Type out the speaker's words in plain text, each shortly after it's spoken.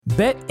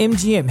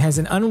BetMGM has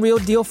an unreal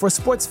deal for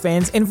sports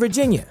fans in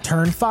Virginia.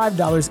 Turn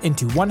 $5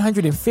 into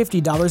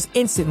 $150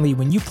 instantly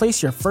when you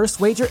place your first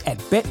wager at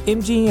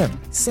BetMGM.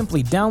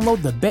 Simply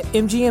download the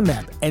BetMGM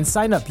app and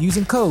sign up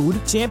using code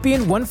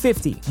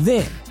Champion150.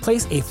 Then,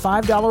 place a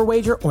 $5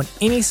 wager on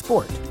any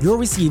sport. You'll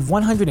receive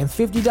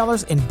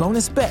 $150 in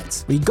bonus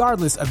bets,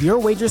 regardless of your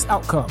wager's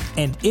outcome.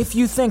 And if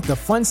you think the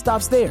fun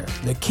stops there,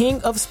 the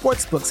King of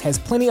Sportsbooks has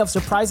plenty of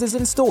surprises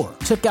in store.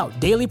 Check out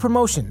daily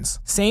promotions,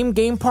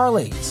 same-game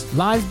parlays,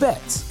 live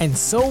bets, and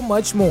so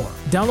much more.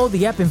 Download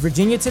the app in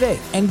Virginia today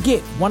and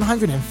get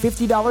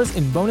 $150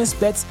 in bonus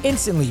bets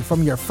instantly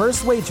from your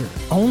first wager.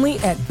 Only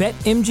at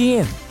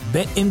BetMGM.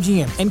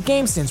 BetMGM and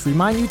GameSense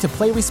remind you to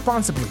play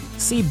responsibly.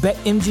 See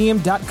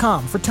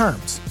BetMGM.com for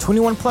terms.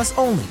 21 plus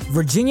only.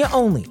 Virginia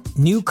only.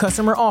 New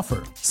customer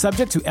offer.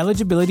 Subject to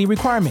eligibility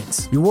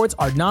requirements. Rewards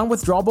are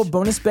non-withdrawable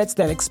bonus bets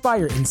that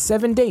expire in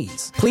 7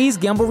 days. Please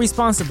gamble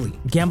responsibly.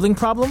 Gambling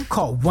problem?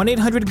 Call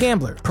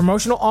 1-800-GAMBLER.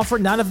 Promotional offer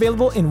not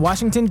available in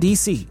Washington,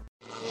 D.C.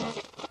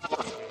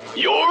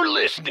 You're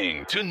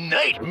listening to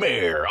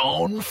Nightmare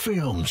on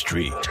Film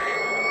Street.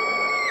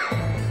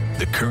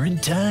 The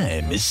current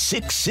time is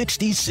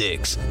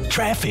 6:66.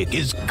 Traffic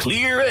is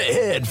clear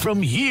ahead from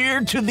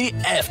here to the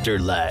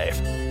afterlife,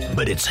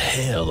 but it's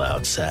hell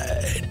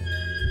outside.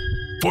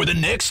 For the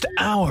next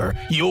hour,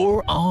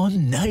 you're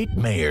on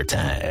Nightmare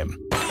Time.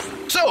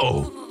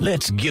 So,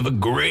 let's give a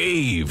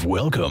grave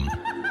welcome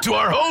to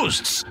our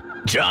hosts,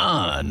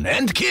 John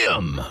and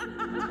Kim.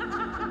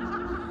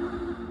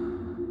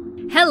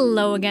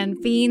 Hello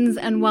again, fiends,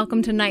 and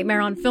welcome to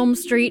Nightmare on Film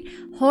Street,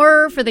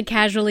 horror for the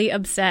casually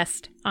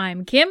obsessed.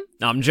 I'm Kim.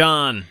 I'm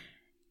John.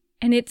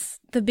 And it's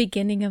the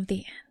beginning of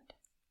the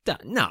end.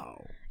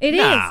 No. It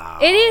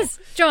is,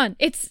 John.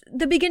 It's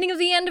the beginning of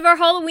the end of our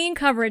Halloween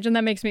coverage, and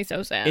that makes me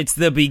so sad. It's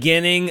the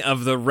beginning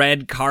of the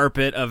red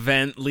carpet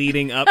event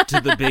leading up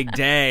to the big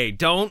day.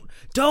 Don't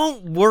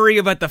worry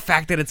about the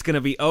fact that it's going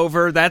to be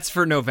over. That's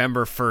for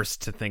November 1st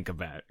to think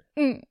about.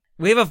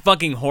 We have a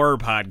fucking horror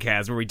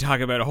podcast where we talk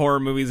about horror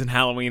movies and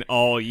Halloween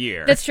all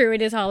year. That's true.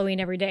 It is Halloween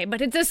every day,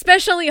 but it's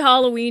especially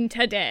Halloween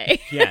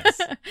today. Yes.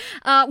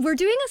 We're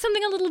doing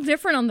something a little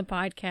different on the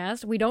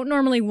podcast. We don't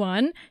normally,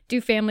 1, do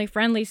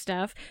family-friendly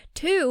stuff.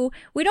 2,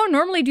 we don't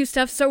normally do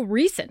stuff so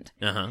recent.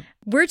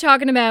 We're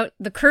talking about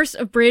The Curse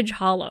of Bridge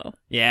Hollow.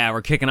 Yeah,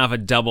 we're kicking off a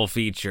double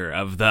feature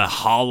of the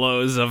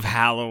Hollows of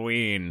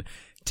Halloween.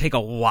 Take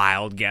a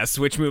wild guess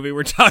which movie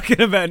we're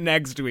talking about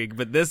next week.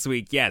 But this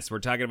week, yes, we're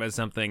talking about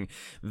something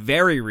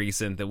very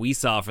recent that we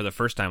saw for the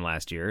first time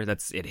last year.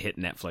 It hit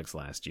Netflix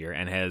last year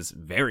and has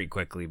very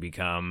quickly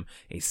become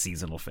a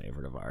seasonal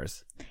favorite of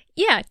ours.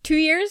 Yeah, 2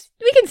 years.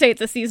 We can say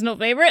it's a seasonal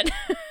favorite.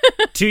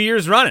 2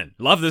 years running.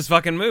 Love this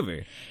fucking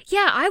movie.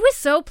 Yeah, I was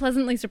so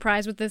pleasantly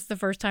surprised with this the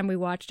first time we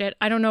watched it.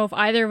 I don't know if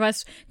either of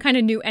us kind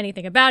of knew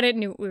anything about it,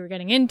 knew what we were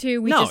getting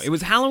into. It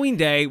was Halloween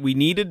Day. We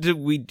needed to,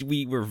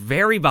 we were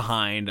very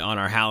behind on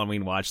our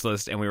Halloween watch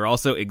list, and we were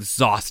also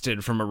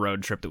exhausted from a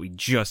road trip that we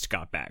just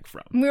got back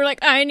from. We were like,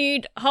 I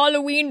need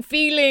Halloween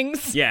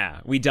feelings. Yeah,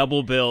 we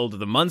double billed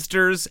The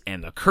Munsters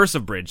and The Curse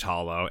of Bridge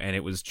Hollow, and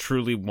it was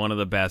truly one of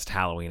the best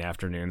Halloween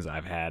afternoons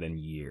I've had in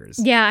years.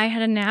 Yeah, I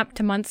had a nap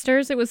to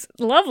Munsters. It was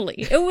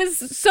lovely. It was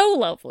so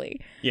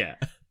lovely. Yeah.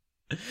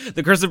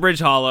 The Curse of Bridge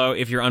Hollow,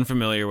 if you're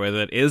unfamiliar with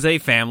it, is a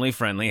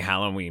family-friendly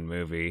Halloween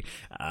movie.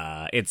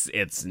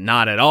 It's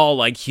not at all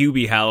like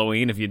Hubie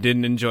Halloween, if you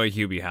didn't enjoy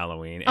Hubie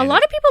Halloween. A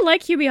lot of people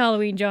like Hubie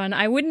Halloween, John.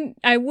 I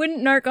wouldn't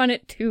narc on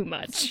it too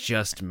much. It's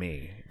just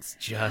me.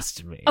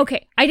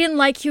 Okay, I didn't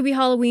like Hubie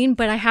Halloween,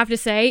 but I have to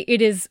say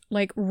it is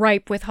like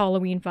ripe with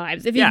Halloween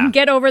vibes. If you can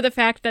get over the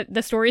fact that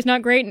the story's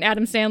not great and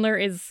Adam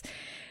Sandler is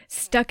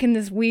stuck in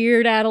this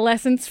weird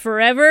adolescence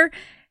forever,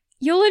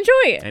 you'll enjoy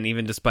it. And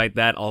even despite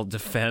that, I'll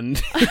defend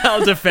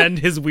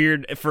his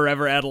weird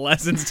forever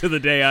adolescence to the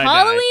day I die.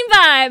 Halloween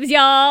vibes,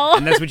 y'all.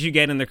 And that's what you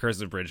get in The Curse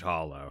of Bridge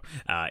Hollow.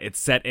 It's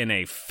set in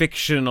a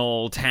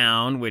fictional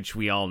town, which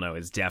we all know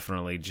is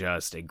definitely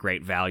just a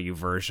great value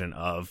version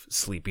of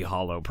Sleepy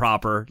Hollow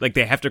proper. Like,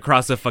 they have to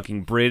cross a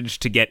fucking bridge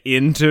to get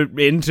into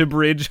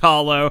Bridge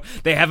Hollow.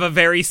 They have a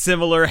very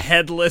similar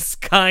headless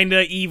kind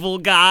of evil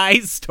guy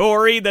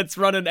story that's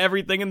running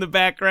everything in the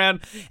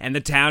background. And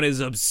the town is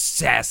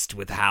obsessed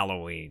with Halloween.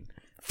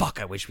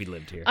 Fuck, I wish we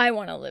lived here. I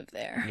want to live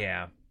there.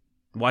 Yeah.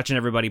 Watching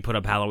everybody put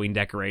up Halloween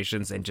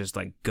decorations and just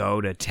like go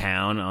to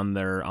town on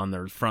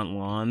their front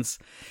lawns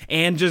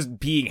and just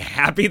being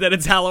happy that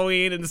it's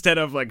Halloween instead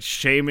of like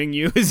shaming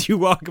you as you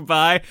walk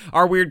by.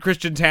 Our weird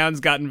Christian town's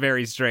gotten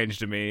very strange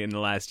to me in the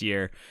last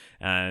year.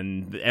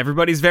 And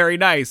everybody's very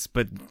nice,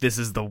 but this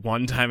is the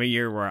one time of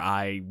year where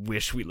I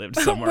wish we lived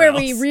somewhere else.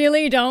 Where we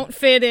really don't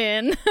fit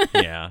in.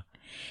 Yeah.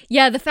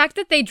 Yeah, the fact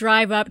that they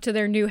drive up to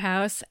their new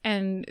house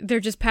and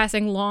they're just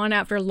passing lawn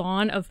after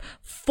lawn of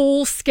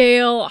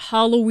full-scale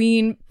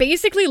Halloween,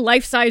 basically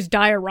life-size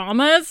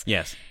dioramas.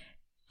 Yes.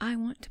 I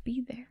want to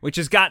be there. Which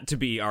has got to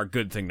be our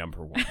good thing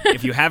number one.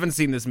 If you haven't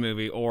seen this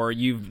movie or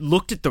you've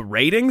looked at the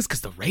ratings,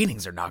 because the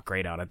ratings are not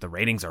great on it, the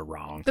ratings are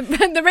wrong.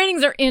 The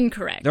ratings are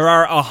incorrect. There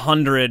are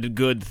 100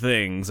 good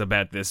things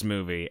about this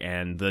movie,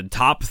 and the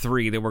top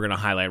 3 that we're going to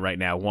highlight right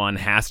now, one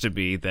has to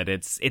be that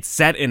it's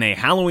set in a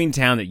Halloween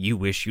town that you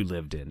wish you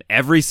lived in.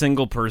 Every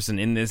single person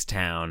in this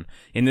town,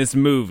 in this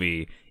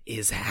movie,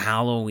 is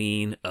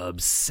Halloween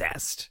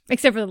obsessed.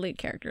 Except for the lead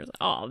characters.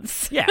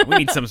 Yeah, we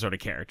need some sort of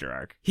character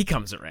arc. He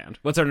comes around.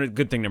 What's our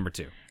good thing number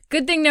 2?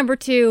 Good thing number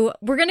 2,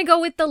 we're going to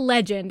go with the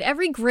legend.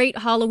 Every great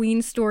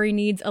Halloween story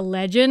needs a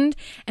legend,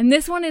 and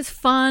this one is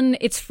fun,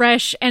 it's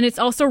fresh, and it's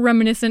also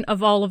reminiscent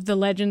of all of the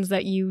legends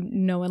that you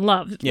know and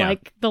love,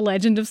 like the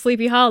legend of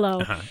Sleepy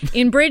Hollow.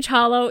 In Bridge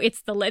Hollow,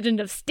 it's the legend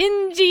of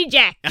Stingy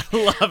Jack. I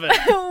love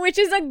it. Which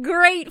is a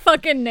great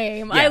fucking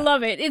name. Yeah. I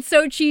love it. It's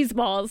so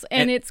cheeseballs,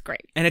 and it's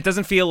great. And it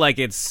doesn't feel like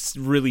it's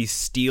really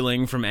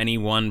stealing from any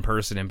one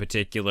person in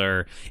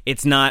particular.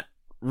 It's not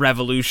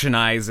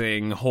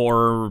revolutionizing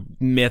horror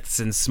myths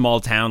and small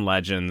town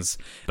legends,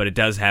 but it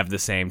does have the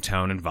same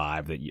tone and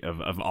vibe that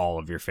of all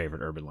of your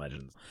favorite urban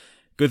legends.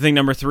 Good thing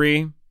number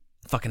 3,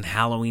 fucking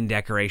Halloween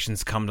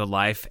decorations come to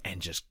life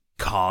and just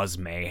cause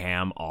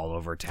mayhem all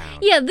over town.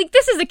 Yeah, like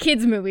this is a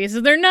kids movie,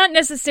 so they're not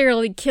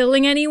necessarily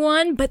killing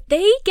anyone, but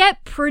they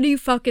get pretty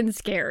fucking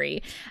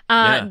scary.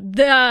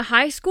 The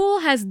high school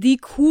has the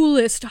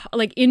coolest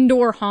like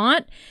indoor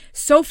haunt.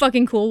 So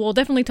fucking cool. We'll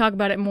definitely talk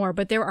about it more,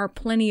 but there are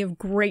plenty of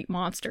great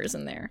monsters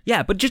in there.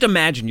 Yeah, but just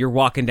imagine you're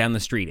walking down the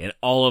street and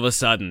all of a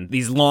sudden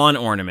these lawn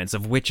ornaments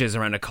of witches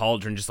around a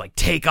cauldron just like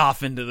take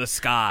off into the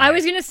sky. I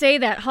was gonna say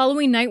that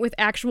Halloween night with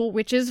actual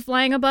witches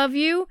flying above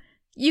you.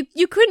 You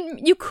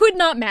could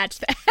not match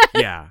that.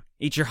 Yeah.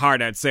 Eat your heart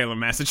out, Salem,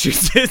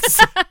 Massachusetts.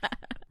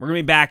 We're going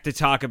to be back to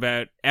talk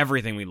about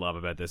everything we love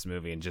about this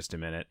movie in just a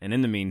minute. And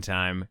in the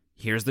meantime,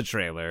 here's the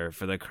trailer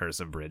for The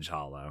Curse of Bridge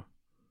Hollow.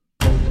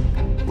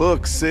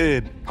 Look,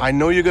 Sid, I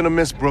know you're going to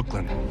miss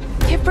Brooklyn.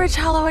 Give Bridge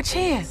Hollow a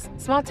chance.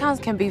 Small towns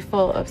can be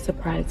full of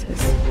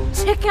surprises.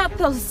 Check out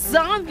those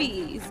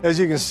zombies. As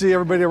you can see,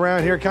 everybody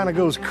around here kind of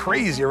goes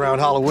crazy around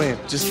Halloween.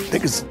 Just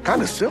think it's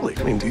kind of silly.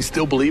 I mean, do you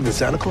still believe in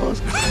Santa Claus?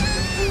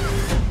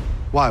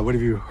 Why? What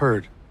have you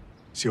heard?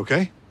 Is he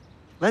okay?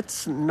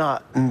 Let's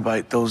not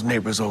invite those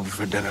neighbors over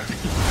for dinner.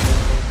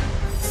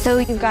 So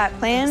you got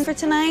plans for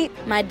tonight?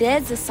 My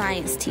dad's a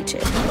science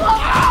teacher.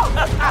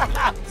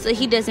 So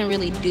he doesn't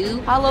really do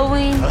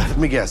Halloween? Let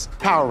me guess.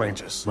 Power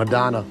Rangers.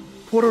 Madonna.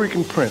 Puerto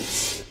Rican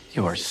Prince.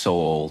 You are so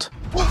old.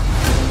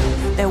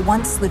 There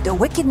once lived a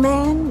wicked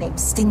man named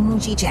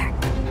Stingy Jack.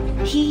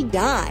 He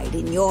died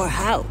in your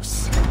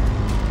house.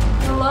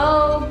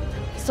 Hello?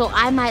 So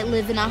I might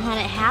live in a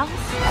haunted house?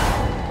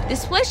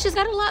 This place just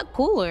got a lot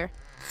cooler.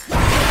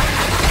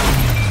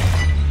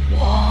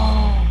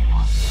 Whoa.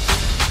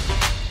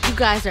 You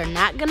guys are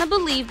not gonna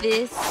believe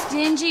this.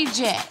 Stingy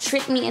Jack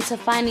tricked me into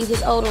finding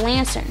his old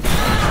lantern.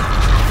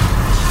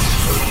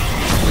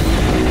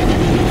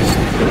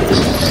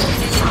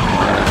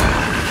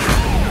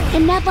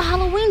 And now the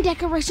Halloween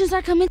decorations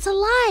are coming to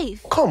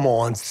life. Come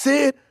on,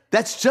 Sid.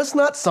 That's just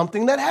not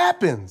something that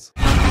happens.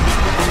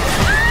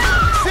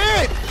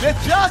 Sid, they're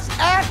just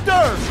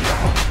actors.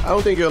 I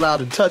don't think you're allowed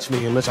to touch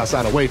me unless I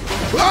sign a waiver.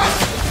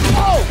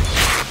 Oh!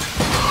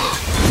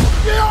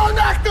 They aren't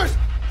actors!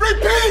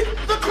 Repeat!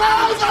 The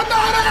clowns are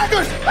not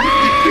actors!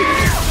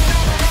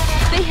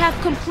 They have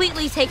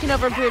completely taken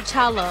over Bridge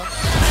Hollow.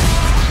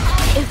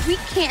 If we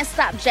can't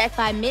stop Jack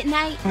by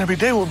midnight... And every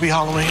day will be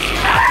Halloween.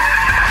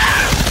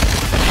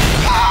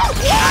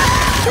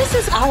 This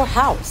is our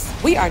house.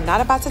 We are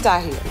not about to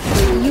die here.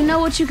 You know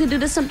what you could do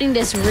to something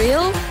that's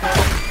real?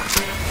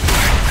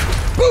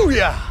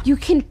 Booyah! You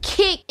can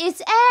kick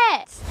its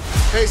ass.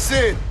 Hey,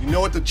 Sid, you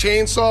know what the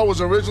chainsaw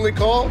was originally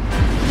called?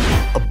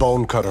 A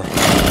bone cutter.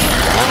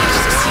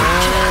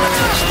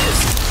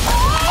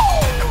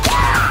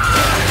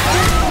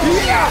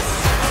 Yes!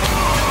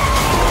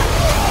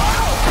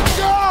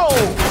 Go!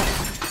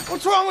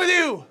 What's wrong with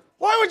you?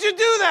 Why would you do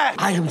that?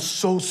 I am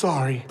so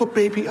sorry. But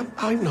baby,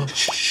 I know.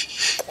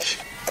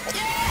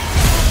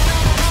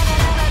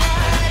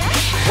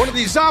 One of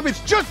these zombies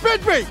just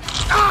bit me!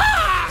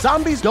 Ah!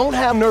 Zombies don't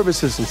have nervous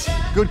systems.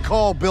 Good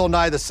call, Bill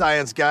Nye the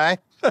Science Guy.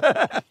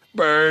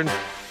 Burn.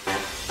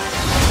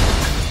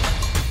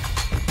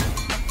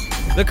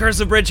 The Curse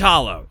of Bridge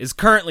Hollow is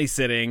currently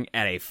sitting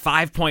at a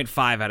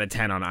 5.5 out of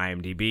 10 on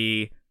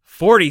IMDb,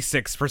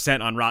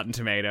 46% on Rotten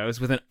Tomatoes,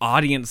 with an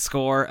audience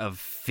score of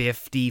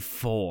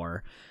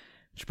 54,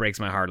 which breaks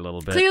my heart a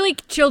little bit. Clearly,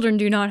 children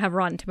do not have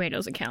Rotten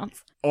Tomatoes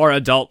accounts. Or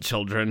adult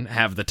children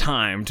have the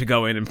time to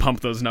go in and pump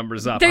those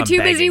numbers up. They're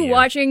too busy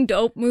watching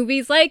dope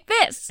movies like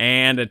this.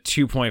 And a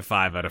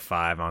 2.5 out of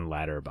 5 on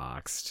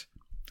Letterboxd.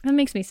 That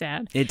makes me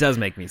sad. It does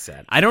make me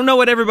sad. I don't know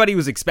what everybody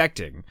was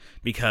expecting,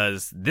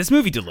 because this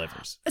movie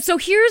delivers. So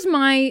here's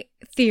my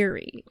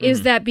theory,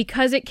 is that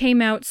because it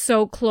came out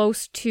so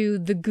close to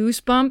the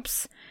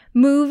Goosebumps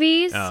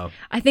movies,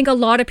 I think a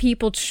lot of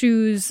people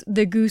choose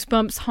the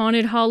Goosebumps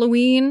Haunted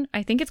Halloween,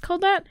 I think it's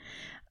called that,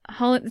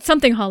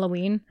 something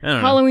Halloween,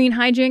 Halloween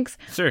Hijinks,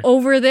 sure,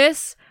 over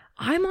this.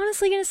 I'm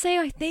honestly going to say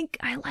I think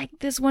I like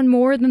this one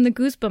more than the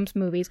Goosebumps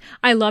movies.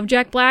 I love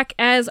Jack Black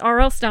as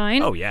R.L.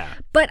 Stein. Oh, yeah.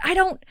 But I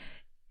don't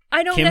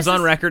Kim's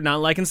on record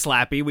not liking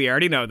Slappy. We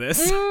already know this.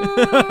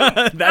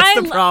 That's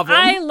the problem.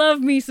 I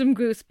love me some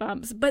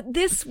Goosebumps, but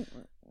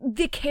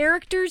the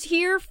characters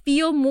here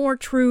feel more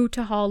true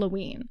to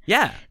Halloween.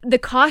 Yeah. The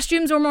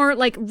costumes are more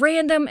like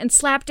random and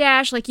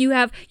slapdash. Like you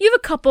have a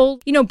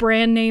couple,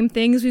 brand name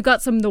things. We've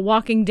got some The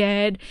Walking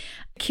Dead.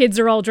 Kids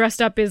are all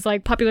dressed up as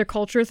like popular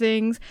culture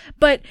things,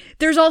 but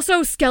there's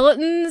also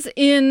skeletons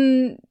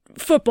in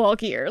football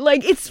gear.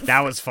 Like that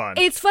was fun.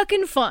 It's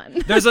fucking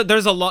fun. There's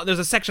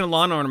a section of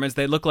lawn ornaments.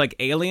 They look like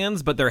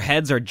aliens, but their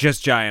heads are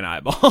just giant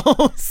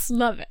eyeballs.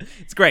 Love it.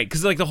 It's great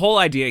because like the whole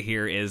idea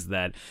here is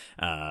that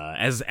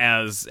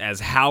as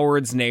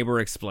Howard's neighbor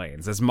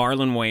explains, as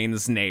Marlon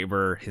Wayne's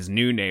neighbor, his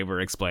new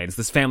neighbor explains,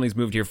 this family's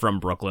moved here from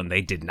Brooklyn.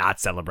 They did not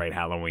celebrate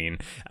Halloween.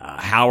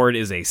 Howard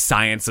is a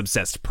science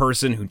obsessed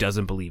person who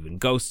doesn't believe in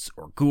ghosts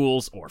or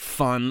ghouls or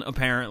fun,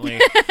 apparently.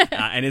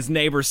 And his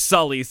neighbor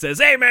Sully says,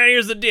 "Hey man,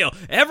 here's the deal.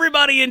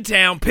 Everybody in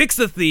town picks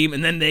a theme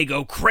and then they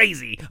go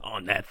crazy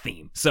on that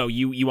theme. So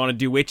you want to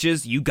do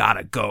witches? You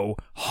gotta go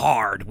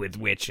hard with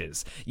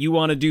witches. You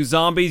want to do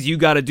zombies? You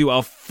gotta do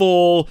a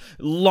full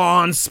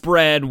lawn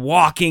spread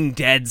Walking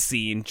Dead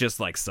scene, just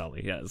like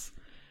Sully has."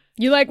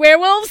 You like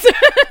werewolves?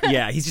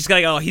 Yeah, he's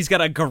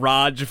got a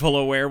garage full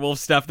of werewolf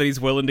stuff that he's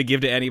willing to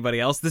give to anybody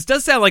else. This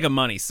does sound like a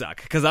money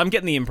suck, because I'm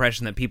getting the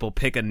impression that people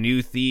pick a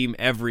new theme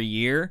every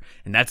year,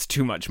 and that's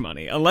too much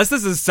money. Unless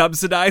this is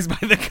subsidized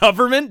by the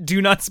government,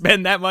 do not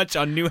spend that much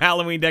on new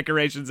Halloween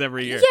decorations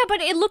every year. Yeah,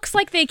 but it looks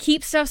like they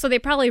keep stuff, so they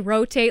probably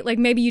rotate. Like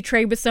maybe you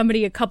trade with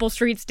somebody a couple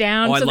streets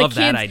down. Oh, I so love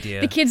that idea.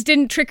 The kids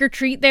didn't trick or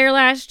treat there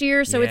last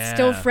year, so it's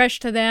still fresh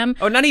to them.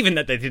 Oh, not even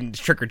that they didn't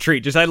trick or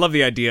treat. Just I love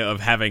the idea of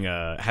having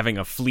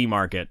a flea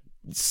market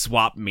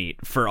swap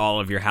meet for all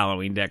of your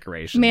Halloween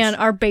decorations. Man,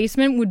 our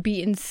basement would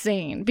be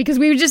insane because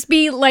we would just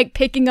be like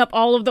picking up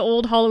all of the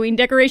old Halloween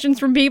decorations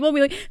from people.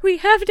 Be like, we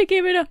have to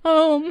give it a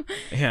home.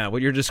 Yeah,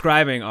 what you're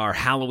describing are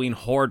Halloween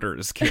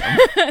hoarders, Kim.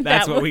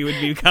 That's what we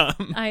would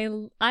become.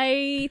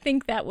 I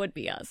think that would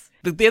be us.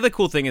 The other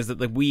cool thing is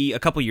that we, a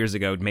couple years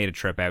ago, made a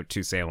trip out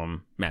to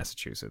Salem,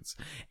 Massachusetts,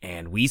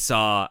 and we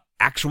saw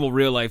actual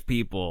real-life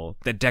people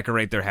that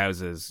decorate their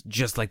houses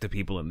just like the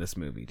people in this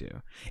movie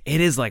do. It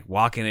is like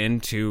walking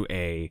into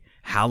a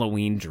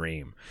Halloween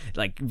dream.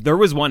 Like, there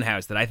was one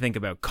house that I think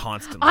about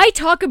constantly. I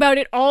talk about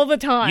it all the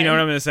time. You know what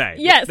I'm going to say?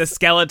 Yes. The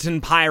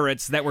skeleton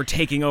pirates that were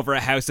taking over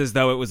a house as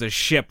though it was a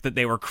ship that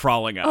they were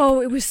crawling up.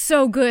 Oh, it was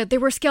so good. There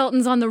were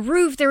skeletons on the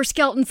roof. There were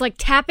skeletons, like,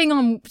 tapping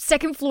on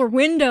second-floor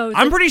windows.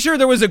 I'm pretty sure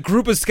there was a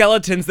group of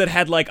skeletons that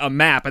had, like, a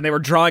map, and they were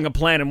drawing a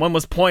plan, and one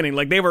was pointing.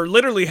 Like, they were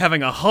literally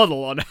having a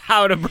huddle on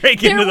how to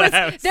break into the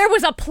house. There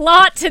was a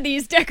plot to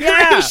these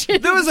decorations. Yeah,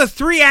 there was a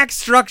 3-act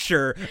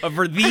structure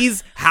for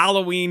these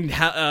Halloween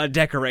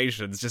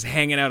decorations just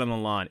hanging out on the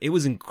lawn. It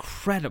was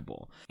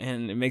incredible,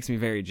 and it makes me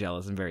very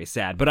jealous and very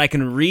sad. But I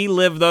can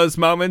relive those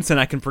moments, and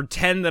I can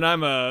pretend that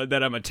I'm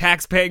a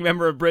tax-paying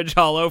member of Bridge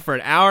Hollow for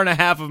an hour and a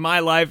half of my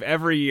life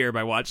every year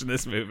by watching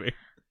this movie.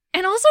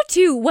 And also,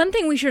 too, one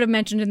thing we should have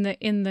mentioned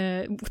in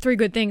the 3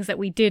 good things that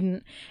we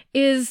didn't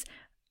is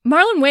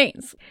Marlon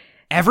Wayans.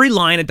 Every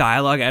line of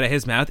dialogue out of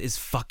his mouth is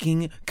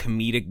fucking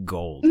comedic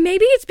gold.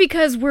 Maybe it's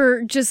because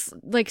we're just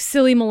like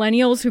silly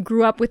millennials who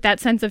grew up with that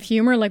sense of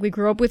humor. Like we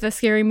grew up with the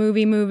Scary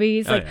Movie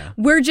movies. Like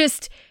we're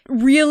just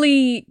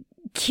really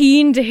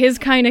keen to his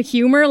kind of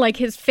humor, like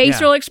his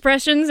facial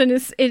expressions and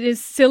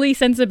his silly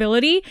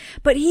sensibility.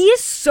 But he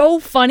is so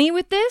funny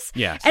with this.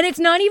 Yes. And it's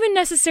not even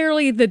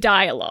necessarily the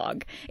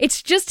dialogue.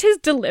 It's just his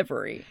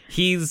delivery.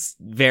 He's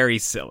very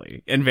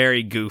silly and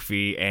very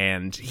goofy,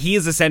 and he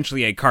is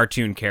essentially a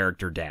cartoon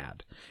character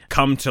dad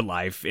come to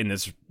life in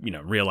this,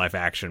 real life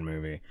action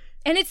movie.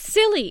 And it's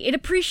silly. It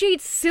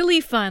appreciates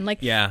silly fun. Like,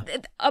 yeah.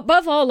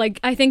 Above all, like,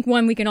 I think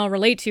one we can all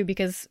relate to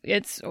because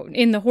it's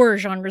in the horror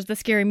genres, the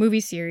Scary Movie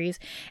series.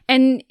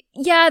 And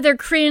yeah, they're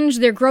cringe,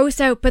 they're gross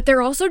out, but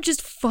they're also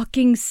just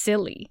fucking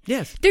silly.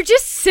 Yes. They're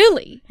just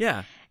silly.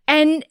 Yeah.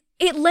 And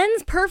it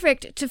lends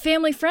perfect to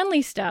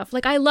family-friendly stuff.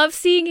 Like, I love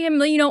seeing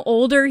him,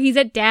 older. He's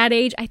at dad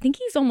age. I think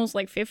he's almost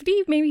like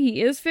 50. Maybe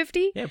he is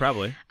 50. Yeah,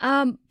 probably.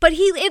 But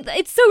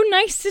it's so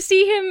nice to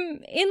see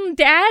him in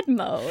dad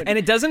mode. And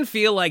it doesn't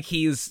feel like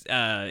he's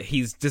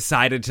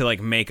decided to,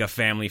 like, make a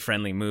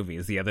family-friendly movie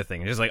is the other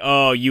thing. It's just like,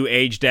 oh, you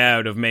aged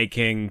out of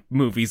making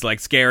movies like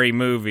Scary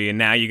Movie, and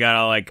now you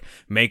gotta, like,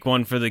 make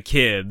one for the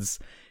kids.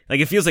 Like,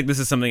 it feels like this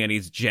is something that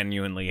he's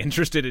genuinely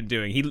interested in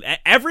doing.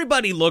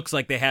 Everybody looks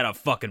like they had a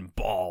fucking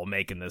ball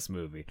making this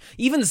movie.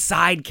 Even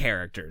side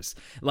characters.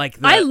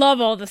 I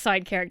love all the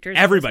side characters.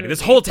 Everybody.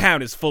 This whole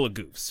town is full of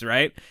goofs,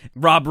 right?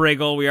 Rob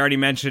Riggle, we already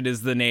mentioned,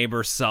 is the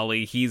neighbor,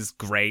 Sully. He's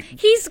great.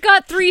 He's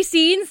got 3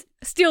 scenes.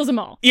 Steals them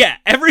all. Yeah,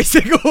 every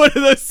single one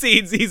of those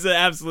scenes, he's an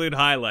absolute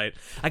highlight.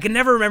 I can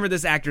never remember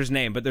this actor's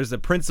name, but there's the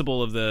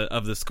principal of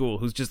the school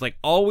who's just like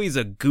always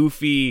a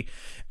goofy,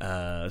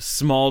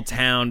 small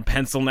town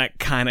pencil neck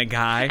kind of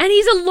guy. And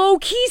he's a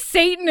low-key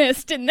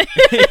Satanist in this.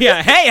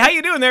 Yeah, hey, how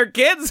you doing there,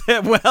 kids?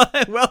 Well,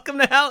 welcome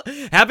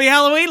to Happy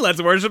Halloween.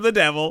 Let's worship the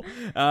devil.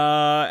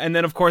 And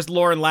then, of course,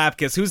 Lauren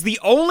Lapkus, who's the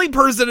only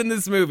person in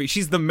this movie.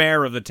 She's the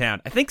mayor of the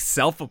town. I think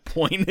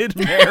self-appointed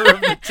mayor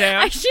of the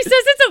town. She says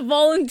it's a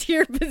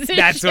volunteer position.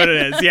 That's what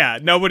it is, yeah.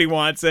 Nobody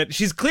wants it.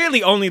 She's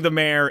clearly only the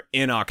mayor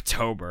in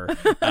October.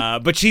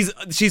 But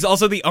she's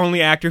also the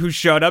only actor who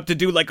showed up to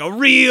do like a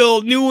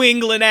real New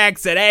England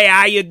accent. Hey,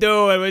 how you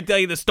doing? I'm going to tell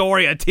you the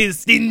story of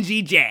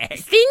Stingy Jack.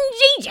 Stingy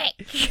Jack.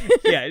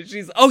 Yeah,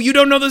 you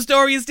don't know the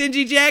story of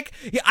Stingy Jack?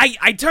 Yeah,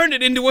 I turned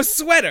it into a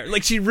sweater.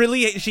 Like, she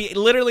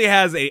literally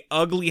has a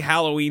ugly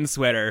Halloween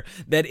sweater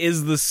that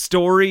is the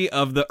story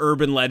of the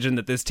urban legend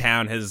that this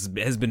town has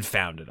been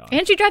founded on.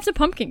 And she drives a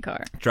pumpkin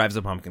car.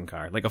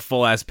 Like a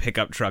full-ass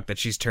pickup truck that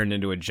she's turned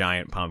into a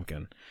giant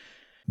pumpkin.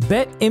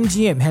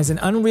 BetMGM has an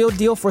unreal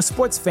deal for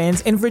sports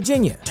fans in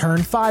Virginia. Turn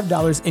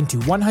 $5 into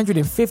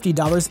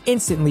 $150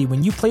 instantly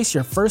when you place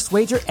your first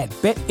wager at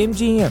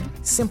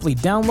BetMGM. Simply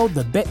download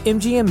the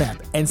BetMGM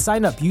app and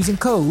sign up using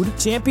code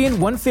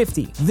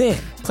Champion150. Then,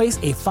 place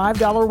a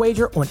 $5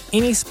 wager on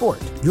any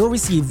sport. You'll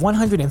receive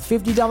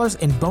 $150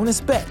 in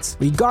bonus bets,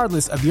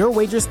 regardless of your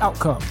wager's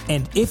outcome.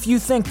 And if you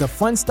think the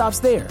fun stops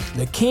there,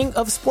 the King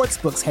of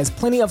Sportsbooks has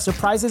plenty of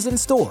surprises in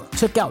store.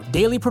 Check out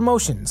daily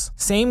promotions,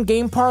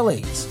 same-game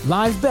parlays,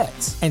 live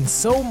bets, and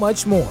so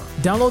much more.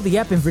 Download the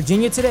app in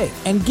Virginia today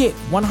and get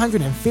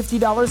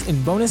 $150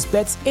 in bonus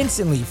bets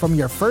instantly from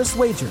your first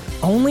wager.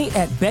 Only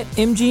at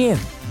BetMGM.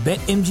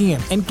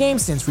 BetMGM and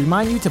GameSense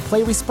remind you to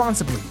play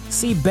responsibly.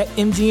 See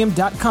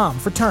BetMGM.com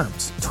for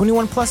terms.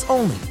 21 plus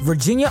only.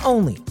 Virginia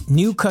only.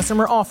 New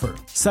customer offer.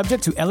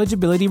 Subject to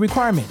eligibility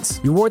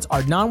requirements. Rewards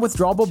are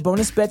non-withdrawable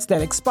bonus bets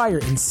that expire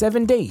in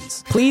 7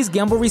 days. Please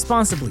gamble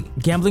responsibly.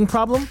 Gambling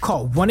problem?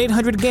 Call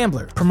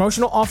 1-800-GAMBLER.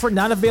 Promotional offer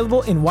not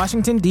available in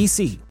Washington,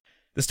 D.C.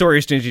 The story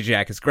of Stingy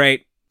Jack is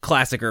great.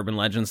 Classic urban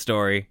legend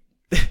story.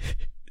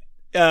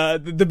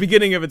 The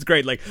beginning of it's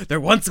great. Like, there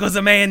once was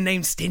a man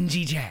named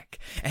Stingy Jack,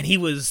 and he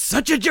was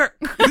such a jerk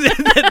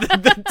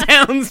the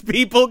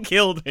townspeople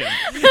killed him.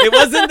 It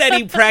wasn't that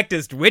he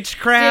practiced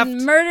witchcraft,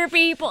 didn't murder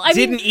people,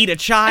 didn't eat a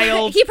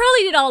child. He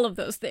probably did all of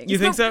those things. You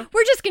think so?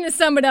 We're just gonna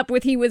sum it up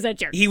with he was a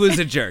jerk. He was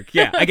a jerk.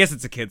 Yeah, I guess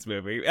it's a kid's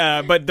movie,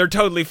 but they're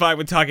totally fine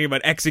with talking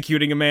about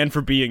executing a man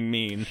for being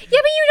mean. Yeah,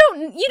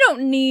 but you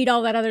don't need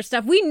all that other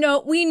stuff. We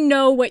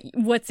know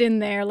what's in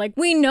there. Like,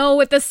 we know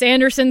what the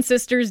Sanderson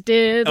sisters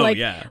did. Oh, like,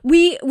 yeah.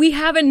 We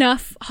have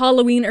enough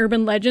Halloween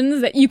urban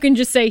legends that you can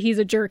just say he's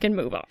a jerk and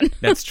move on.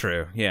 That's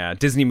true. Yeah,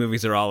 Disney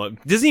movies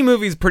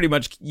pretty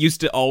much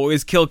used to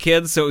always kill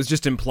kids, so it was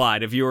just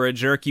implied. If you were a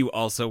jerk, you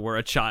also were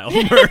a child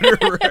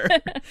murderer.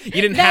 You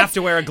didn't have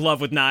to wear a glove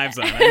with knives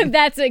on it.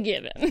 That's a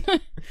given.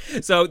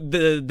 So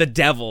the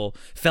devil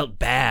felt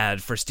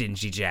bad for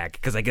Stingy Jack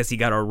because I guess he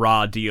got a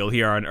raw deal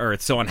here on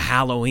Earth. So on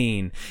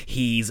Halloween,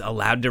 he's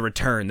allowed to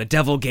return. The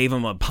devil gave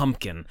him a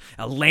pumpkin,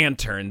 a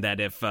lantern that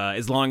if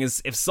as long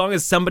as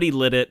somebody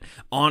lit it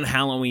on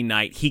Halloween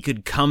night, he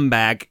could come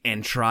back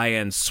and try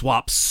and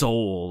swap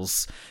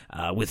souls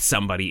with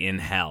somebody in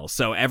hell.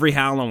 So every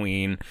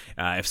Halloween,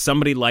 if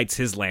somebody lights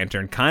his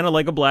lantern, kind of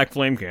like a black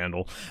flame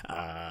candle,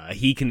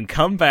 he can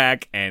come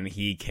back and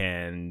he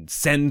can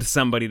send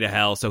somebody to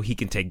hell so he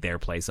can take their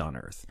place on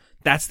Earth.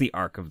 That's the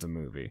arc of the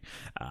movie.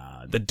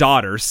 The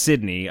daughter,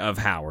 Sydney, of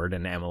Howard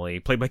and Emily,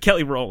 played by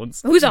Kelly Rowland.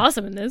 Who's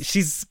awesome in this.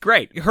 She's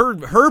great.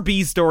 Her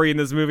B story in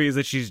this movie is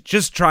that she's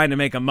just trying to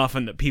make a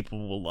muffin that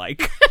people will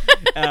like.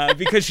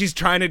 Because she's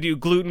trying to do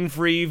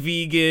gluten-free,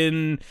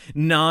 vegan,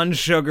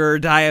 non-sugar,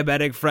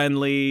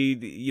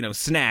 diabetic-friendly,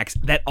 snacks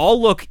that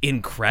all look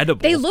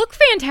incredible. They look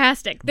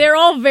fantastic. They're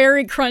all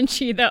very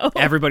crunchy, though.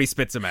 Everybody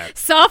spits them out.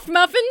 Soft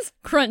muffins,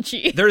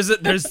 crunchy. There's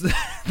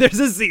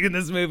a scene in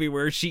this movie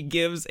where she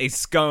gives a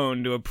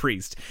scone to a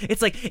priest.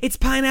 It's like, it's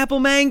pineapple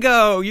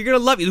mango. You're gonna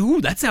love it.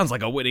 Ooh, that sounds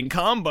like a winning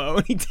combo.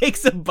 And he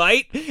takes a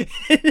bite,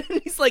 and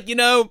he's like,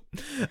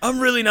 I'm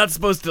really not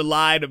supposed to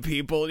lie to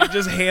people. And he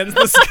just hands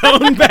the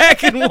scone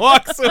back and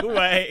walks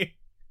away.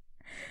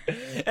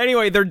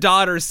 Anyway, their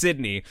daughter,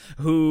 Sydney,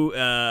 who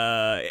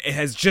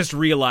has just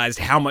realized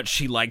how much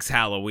she likes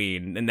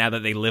Halloween, and now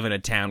that they live in a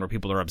town where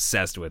people are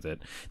obsessed with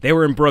it. They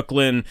were in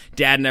Brooklyn.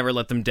 Dad never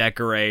let them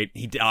decorate.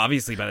 He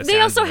obviously, by the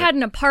They also had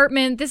an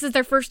apartment. This is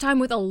their first time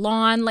with a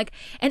lawn,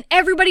 and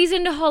everybody's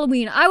into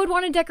Halloween. I would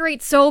want to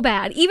decorate so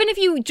bad. Even if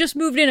you just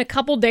moved in a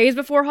couple days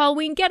before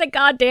Halloween, get a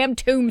goddamn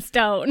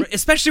tombstone.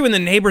 Especially when the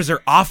neighbors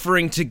are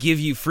offering to give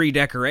you free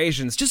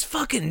decorations. Just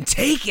fucking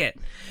take it.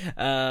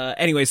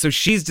 Anyway, so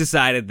she's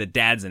decided that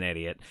Dad's an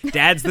idiot.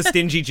 Dad's the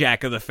Stingy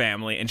Jack of the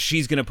family, and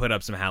she's going to put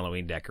up some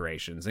Halloween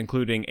decorations,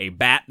 including a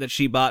bat that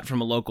she bought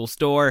from a local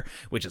store,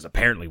 which is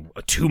apparently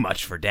too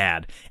much for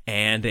Dad,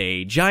 and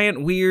a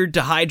giant, weird,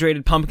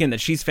 dehydrated pumpkin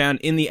that she's found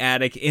in the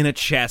attic in a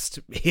chest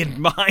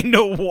hidden behind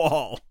a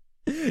wall.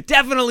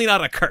 Definitely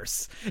not a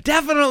curse.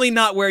 Definitely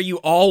not where you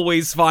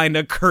always find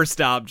a cursed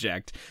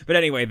object. But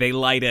anyway, they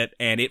light it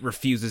and it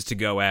refuses to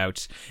go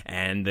out,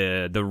 and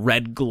the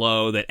red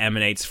glow that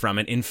emanates from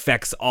it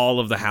infects all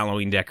of the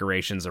Halloween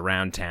decorations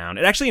around town.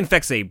 It actually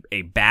infects a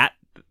bat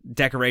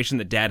decoration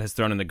that Dad has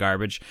thrown in the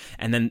garbage,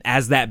 and then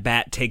as that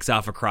bat takes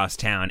off across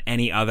town,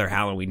 any other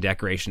Halloween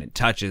decoration it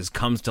touches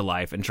comes to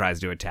life and tries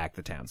to attack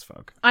the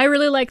townsfolk. I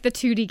really like the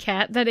 2D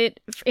cat that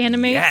it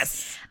animates.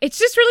 Yes. It's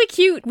just really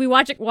cute. We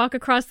watch it walk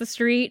across the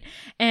street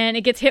and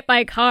it gets hit by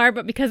a car,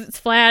 but because it's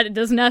flat, it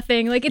does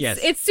nothing. Like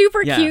it's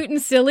super cute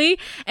and silly.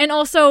 And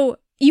also,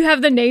 you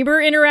have the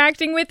neighbor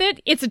interacting with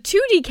it. It's a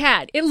 2D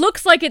cat. It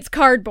looks like it's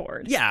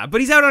cardboard. Yeah, but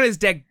he's out on his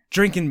deck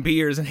drinking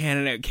beers and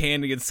handing out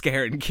candy and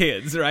scaring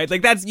kids, right?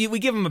 Like, we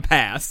give him a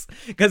pass,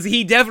 because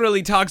he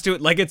definitely talks to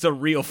it like it's a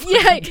real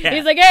fucking cat.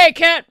 He's like, hey,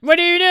 cat, what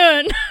are you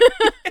doing?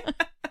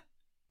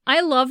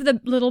 I love the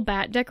little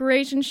bat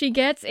decoration she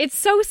gets. It's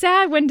so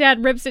sad when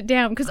Dad rips it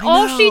down, because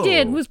all she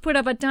did was put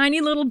up a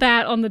tiny little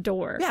bat on the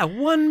door. Yeah,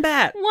 one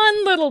bat.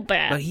 One little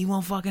bat. But he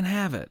won't fucking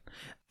have it.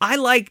 I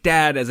like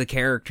Dad as a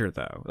character,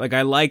 though. Like,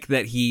 I like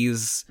that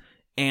he's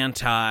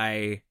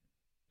anti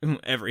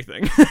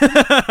everything.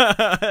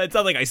 It's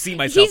not like I see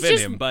myself in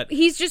him, but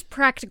he's just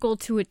practical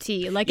to a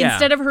T. Like,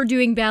 instead of her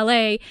doing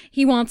ballet,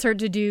 he wants her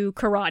to do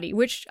karate,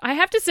 which I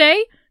have to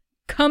say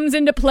comes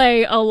into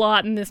play a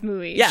lot in this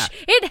movie. Yeah.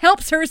 It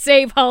helps her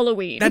save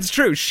Halloween. That's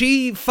true.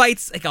 She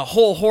fights like a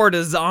whole horde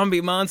of zombie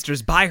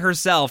monsters by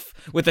herself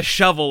with a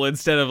shovel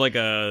instead of like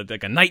a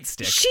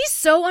nightstick. She's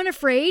so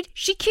unafraid.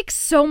 She kicks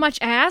so much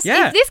ass.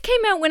 Yeah. If this came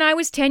out when I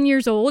was 10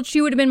 years old,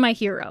 she would have been my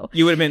hero.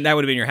 That would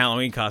have been your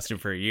Halloween costume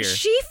for a year.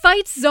 She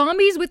fights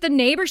zombies with the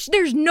neighbor.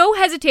 There's no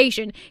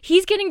hesitation.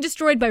 He's getting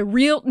destroyed by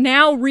real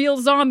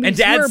zombies. And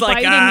Dad's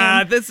like,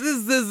 him. this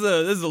is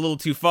a little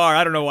too far.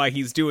 I don't know why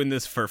he's doing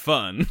this for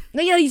fun.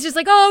 Yeah, he's just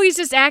like, he's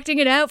just acting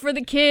it out for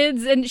the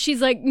kids. And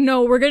she's like,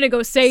 no, we're going to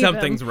go save him.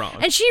 Something's wrong.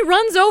 And she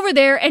runs over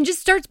there and just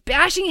starts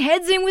bashing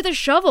heads in with a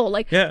shovel.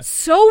 Like,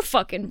 so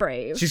fucking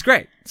brave. She's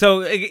great.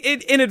 So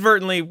it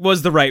inadvertently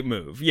was the right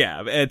move.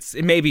 Yeah,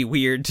 it may be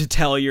weird to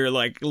tell your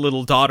like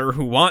little daughter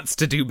who wants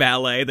to do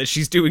ballet that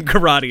she's doing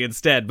karate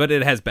instead, but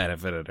it has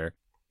benefited her.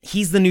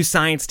 He's the new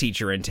science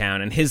teacher in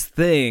town, and his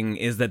thing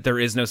is that there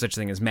is no such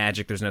thing as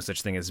magic, there's no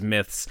such thing as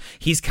myths.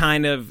 He's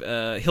kind of,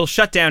 he'll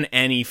shut down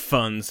any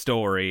fun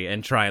story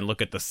and try and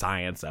look at the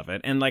science of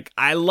it. And, like,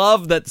 I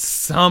love that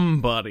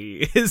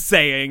somebody is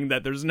saying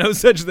that there's no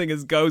such thing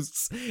as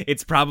ghosts.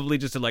 It's probably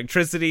just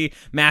electricity,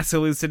 mass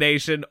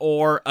hallucination,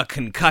 or a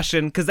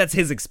concussion, because that's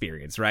his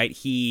experience, right?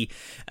 He,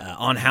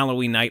 on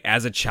Halloween night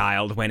as a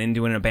child, went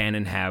into an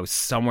abandoned house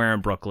somewhere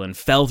in Brooklyn,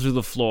 fell through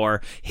the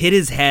floor, hit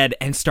his head,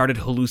 and started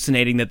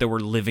hallucinating that there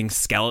were living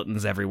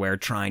skeletons everywhere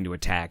trying to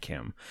attack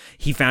him.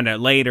 He found out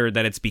later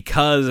that it's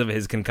because of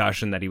his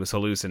concussion that he was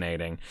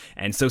hallucinating,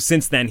 and so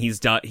since then he's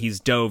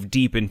dove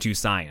deep into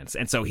science.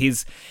 And so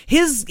his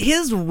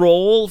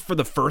role for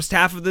the first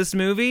half of this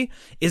movie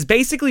is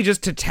basically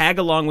just to tag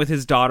along with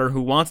his daughter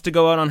who wants to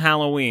go out on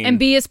Halloween and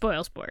be a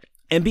spoilsport.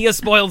 And be a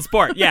spoiled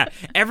sport, yeah.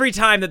 Every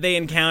time that they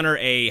encounter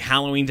a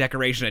Halloween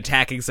decoration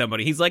attacking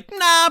somebody, he's like,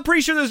 nah,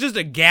 pretty sure there's just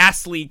a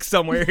gas leak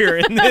somewhere here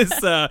in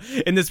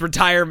this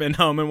retirement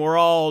home, and we're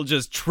all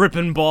just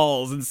tripping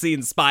balls and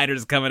seeing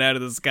spiders coming out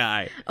of the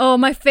sky. Oh,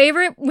 my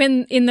favorite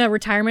when in the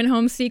retirement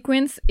home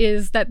sequence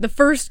is that the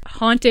first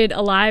haunted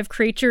alive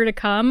creature to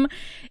come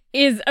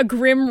is a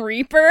Grim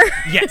Reaper.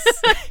 Yes.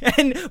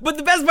 But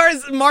the best part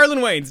is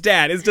Marlon Wayne's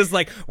dad is just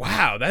like,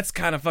 wow, that's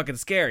kind of fucking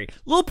scary.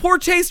 Little poor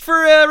taste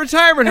for a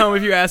retirement home,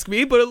 if you ask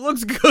me, but it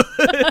looks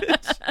good.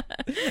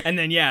 And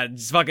then,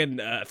 just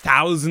fucking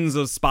thousands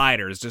of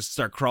spiders just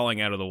start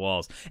crawling out of the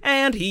walls.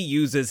 And he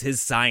uses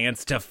his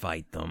science to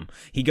fight them.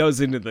 He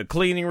goes into the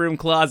cleaning room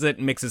closet,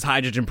 mixes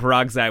hydrogen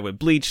peroxide with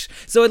bleach.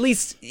 So at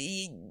least,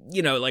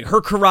 like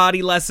her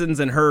karate lessons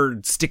and her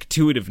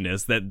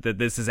stick-to-itiveness that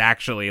this is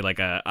actually like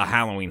a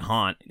Halloween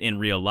haunt in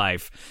real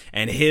life,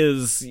 and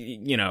his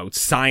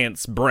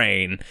science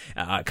brain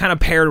kind of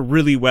paired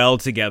really well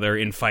together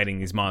in fighting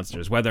these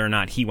monsters, whether or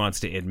not he wants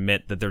to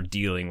admit that they're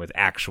dealing with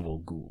actual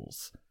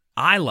ghouls.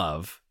 I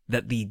love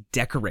that the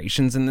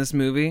decorations in this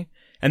movie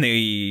and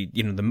the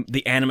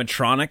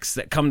animatronics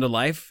that come to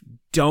life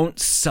don't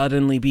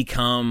suddenly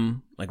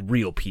become like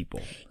real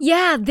people.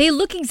 Yeah, they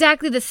look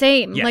exactly the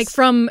same. Yes. Like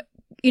from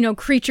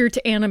creature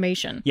to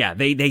animation. Yeah,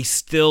 they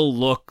still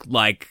look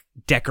like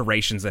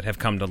decorations that have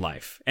come to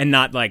life, and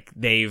not like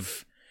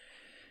they've,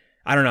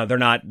 I don't know,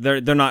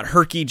 they're not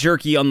herky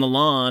jerky on the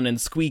lawn and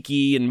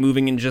squeaky and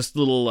moving in just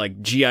little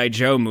like G.I.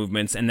 Joe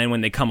movements, and then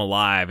when they come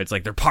alive, it's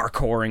like they're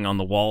parkouring on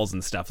the walls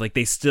and stuff. Like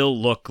they still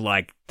look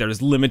like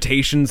there's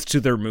limitations to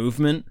their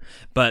movement,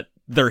 but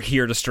they're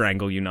here to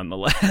strangle you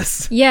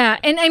nonetheless. Yeah,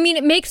 and I mean,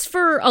 it makes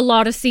for a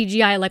lot of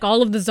CGI, like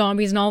all of the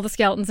zombies and all the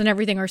skeletons and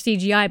everything are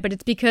CGI, but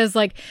it's because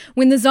like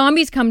when the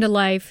zombies come to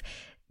life,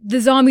 the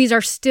zombies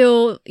are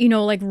still,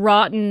 like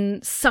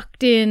rotten,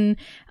 sucked in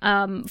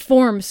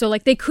forms. So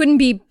like they couldn't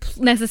be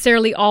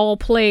necessarily all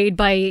played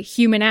by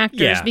human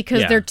actors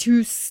because they're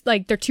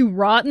too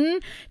rotten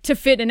to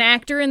fit an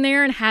actor in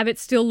there and have it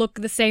still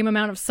look the same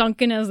amount of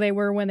sunken as they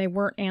were when they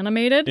weren't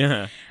animated.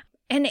 Yeah.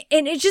 And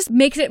it just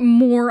makes it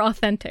more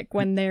authentic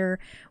when they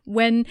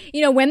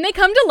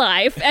come to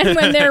life and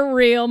when they're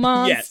real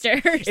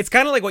monsters. Yes. It's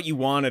kind of like what you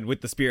wanted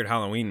with the Spirit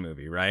Halloween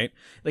movie, right?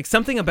 Like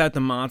something about the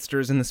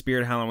monsters in the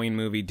Spirit Halloween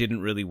movie didn't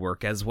really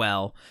work as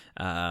well.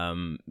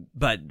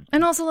 But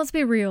also, let's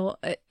be real,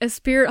 a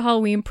Spirit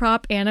Halloween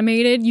prop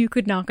animated, you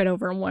could knock it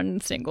over in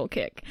one single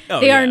kick.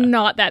 They are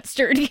not that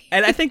sturdy.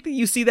 And I think that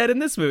you see that in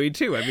this movie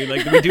too. I mean,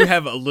 like we do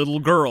have a little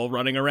girl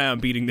running around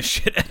beating the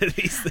shit out of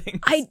these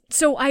things.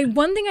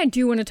 One thing I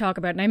do want to talk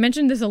about, and I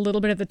mentioned this a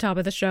little bit at the top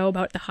of the show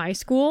about the high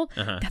school.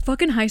 That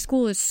fucking high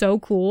school is so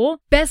cool.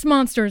 Best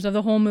monsters of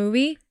the whole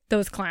movie,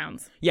 those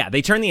clowns. Yeah,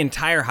 they turn the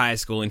entire high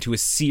school into a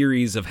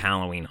series of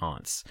Halloween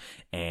haunts.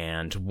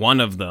 And one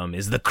of them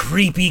is the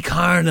Creepy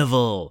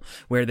Carnival,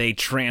 where they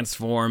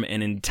transform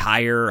an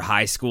entire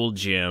high school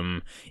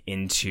gym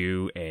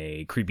into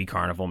a creepy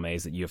carnival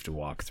maze that you have to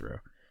walk through.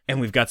 And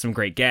we've got some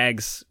great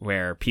gags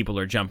where people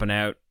are jumping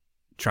out,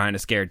 trying to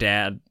scare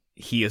Dad.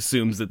 He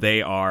assumes that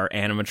they are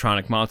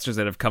animatronic monsters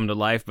that have come to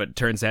life, but it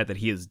turns out that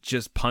he has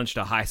just punched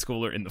a high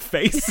schooler in the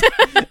face.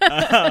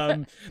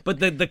 But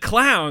the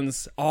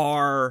clowns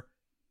are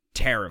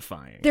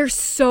terrifying. They're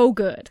so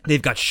good.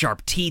 They've got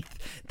sharp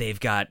teeth. They've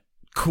got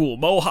cool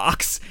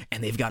mohawks,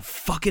 and they've got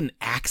fucking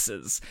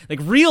axes. Like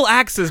real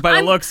axes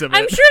by the looks of it.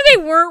 I'm sure they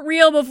weren't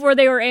real before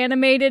they were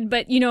animated,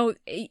 but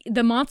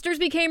the monsters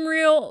became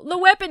real, the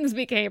weapons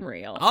became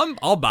real.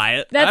 I'll buy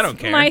it. That's I don't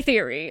care. my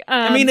theory.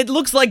 I mean, it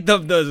looks like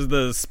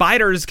the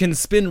spiders can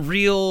spin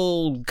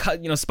real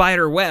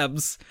spider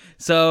webs.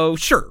 So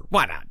sure,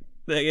 why not?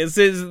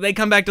 They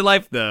come back to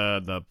life.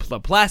 The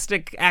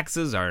plastic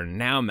axes are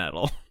now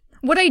metal.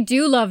 What I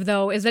do love,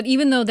 though, is that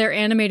even though they're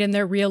animated in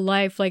their real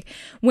life, like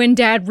when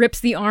Dad rips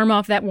the arm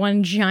off that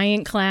one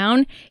giant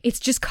clown, it's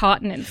just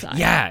cotton inside.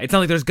 Yeah, it's not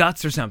like there's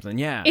guts or something.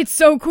 Yeah, it's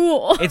so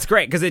cool. It's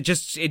great because it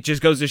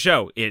just goes to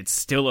show it's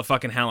still a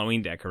fucking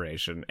Halloween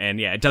decoration, and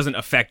yeah, it doesn't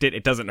affect it,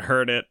 it doesn't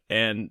hurt it,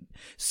 and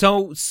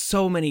so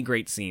many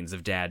great scenes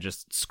of Dad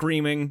just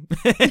screaming,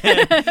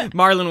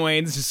 Marlon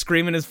Wayans just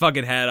screaming his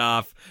fucking head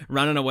off,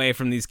 running away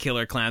from these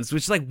killer clowns,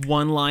 which is like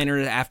one-liner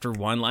after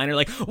one-liner.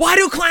 Like, why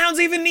do clowns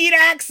even need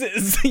axes?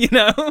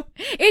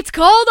 It's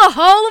called a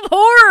Hall of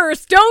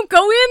Horrors. Don't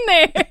go in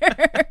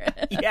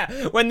there.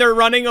 Yeah, when they're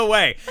running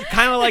away,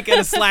 kind of like in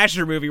a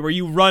slasher movie where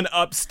you run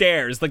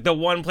upstairs, like the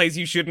one place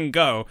you shouldn't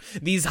go.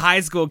 These high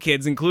school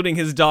kids, including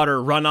his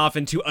daughter, run off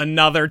into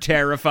another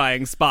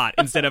terrifying spot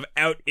instead of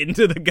out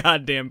into the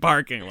goddamn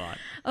parking lot.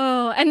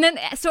 Oh, and then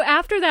so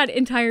after that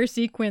entire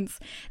sequence,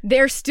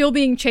 they're still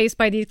being chased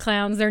by these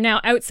clowns. They're now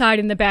outside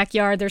in the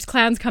backyard. There's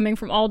clowns coming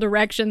from all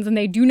directions, and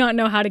they do not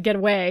know how to get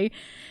away.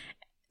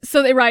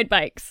 So they ride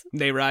bikes.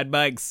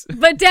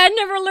 But Dad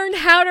never learned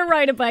how to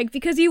ride a bike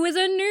because he was a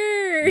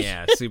nerd.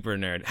 Yeah, super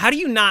nerd. How do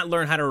you not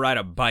learn how to ride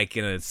a bike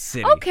in a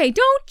city? Okay,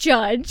 don't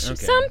judge. Okay.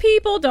 Some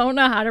people don't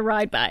know how to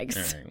ride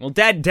bikes. All right. Well,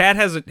 Dad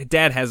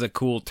has a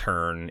cool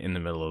turn in the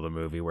middle of the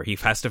movie where he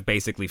has to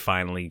basically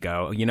finally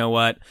go, you know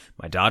what?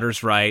 My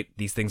daughter's right.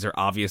 These things are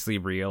obviously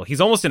real.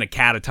 He's almost in a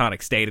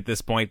catatonic state at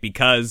this point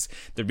because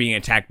they're being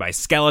attacked by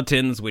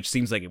skeletons, which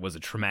seems like it was a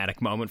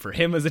traumatic moment for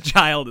him as a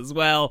child as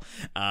well.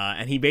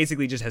 And he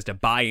basically just has to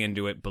buy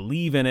into it,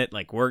 believe in it.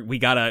 Like we're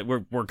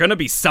gonna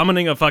be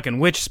summoning a fucking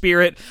witch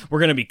spirit. We're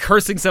gonna be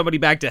cursing somebody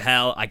back to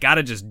hell. I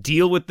gotta just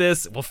deal with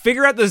this. We'll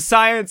figure out the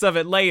science of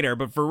it later,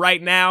 but for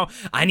right now,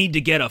 I need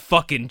to get a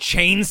fucking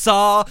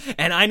chainsaw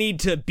and I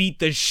need to beat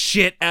the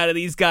shit out of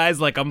these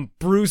guys like I'm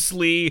Bruce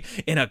Lee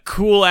in a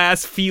cool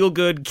ass feel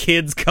good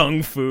kids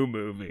kung fu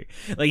movie.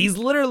 Like he's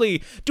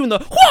literally doing the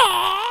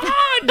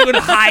doing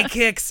high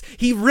kicks.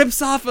 He rips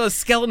off a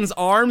skeleton's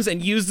arms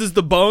and uses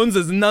the bones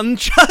as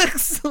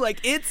nunchucks. Like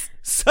it's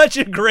such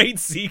a great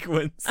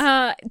sequence.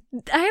 I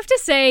have to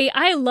say,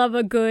 I love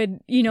a good,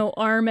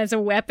 arm as a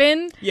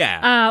weapon.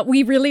 Yeah.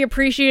 We really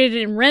appreciated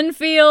it in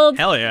Renfield.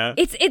 Hell yeah.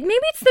 Maybe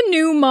it's the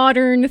new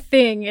modern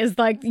thing is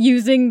like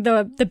using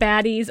the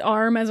baddie's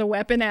arm as a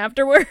weapon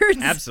afterwards.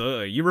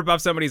 Absolutely. You rip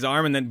off somebody's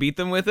arm and then beat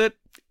them with it.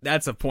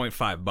 That's a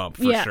 0.5 bump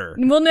for sure.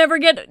 We'll never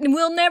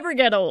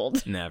get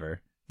old.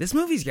 Never. This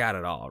movie's got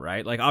it all,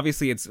 right? Like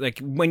obviously it's like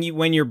when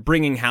you're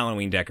bringing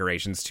Halloween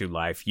decorations to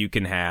life, you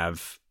can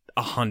have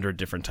 100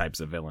 different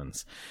types of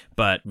villains.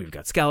 But we've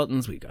got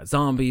skeletons, we've got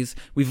zombies,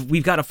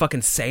 we've got a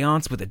fucking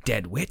seance with a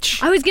dead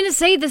witch. I was gonna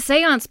say the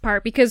seance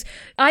part because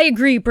I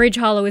agree Bridge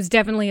Hollow is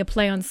definitely a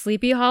play on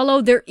Sleepy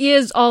Hollow. There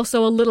is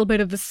also a little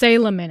bit of the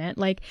Salem in it.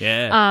 Like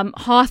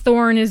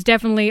Hawthorne is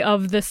definitely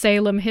of the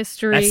Salem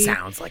history. That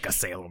sounds like a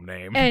Salem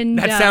name. And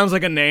that sounds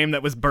like a name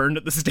that was burned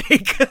at the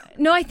stake.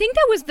 No, I think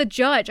that was the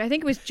judge. I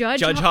think it was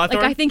Judge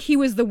Hawthorne. Like I think he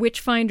was the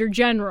Witchfinder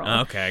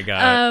General. Okay,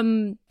 got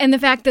it. And the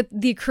fact that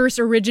the curse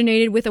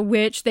originated with a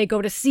witch, they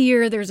go to see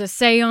her, there's a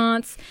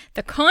seance.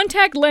 The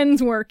contact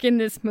lens work in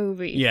this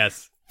movie.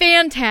 Yes.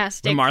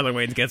 fantastic. When Marlon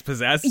Wayans gets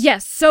possessed?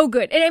 Yes, so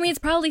good. And I mean, it's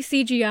probably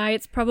CGI.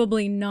 It's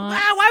probably not.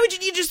 Wow, why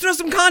would you just throw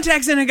some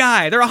contacts in a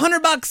guy? They're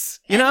 $100,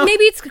 you know?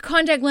 Maybe it's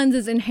contact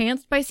lenses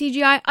enhanced by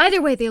CGI.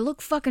 Either way, they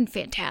look fucking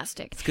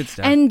fantastic. It's good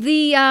stuff. And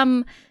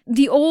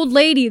the old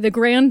lady, the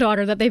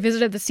granddaughter that they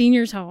visited at the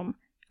seniors' home,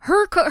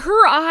 her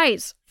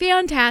eyes,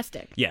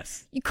 fantastic.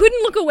 Yes. You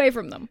couldn't look away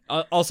from them.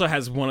 Also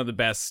has one of the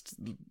best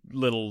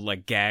little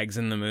like gags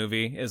in the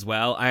movie as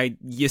well.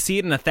 You see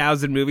it in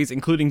 1,000 movies,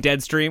 including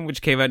Deadstream,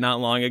 which came out not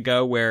long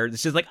ago, where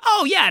it's just like,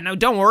 oh yeah, no,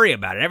 don't worry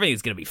about it.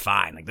 Everything's gonna be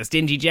fine. Like the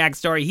Stingy Jack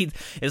story,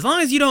 as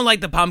long as you don't like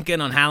the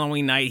pumpkin on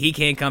Halloween night, he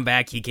can't come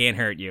back, he can't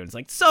hurt you. It's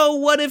like, so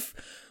what if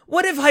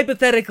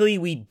hypothetically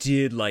we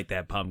did like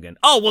that pumpkin?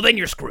 Oh, well then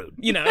you're screwed.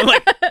 You know,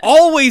 like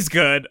always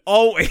good,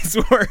 always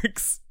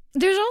works.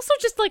 There's also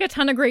just like a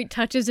ton of great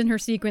touches in her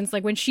sequence,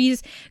 like when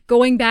she's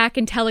going back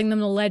and telling them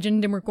the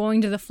legend and we're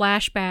going to the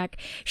flashback.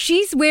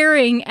 She's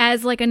wearing,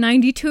 as like a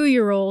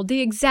 92-year-old,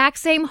 the exact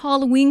same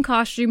Halloween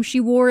costume she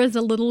wore as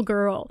a little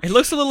girl. It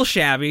looks a little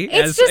shabby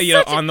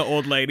on the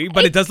old lady,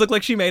 but it does look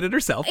like she made it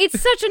herself. It's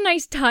such a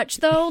nice touch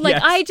though. Like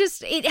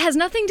yes. It has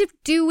nothing to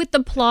do with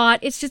the plot.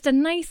 It's just a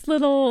nice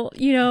little,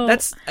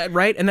 That's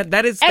right. And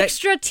that is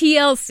extra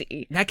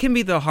TLC. That can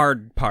be the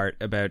hard part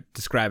about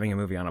describing a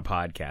movie on a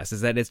podcast,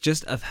 is that it's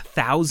just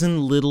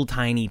 1,000 little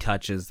tiny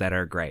touches that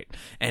are great,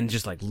 and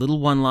just like little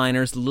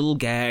one-liners, little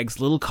gags,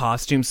 little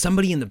costumes,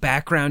 somebody in the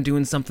background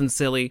doing something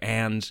silly,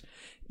 and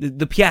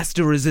the pièce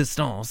de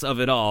résistance of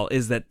it all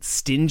is that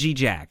Stingy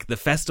Jack, the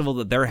festival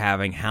that they're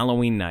having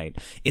Halloween night,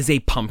 is a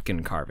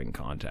pumpkin carving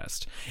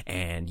contest.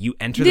 And you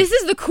enter This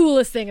is the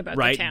coolest thing about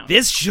the town.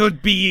 This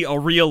should be a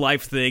real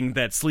life thing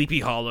that Sleepy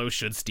Hollow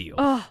should steal.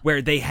 Oh.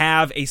 Where they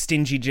have a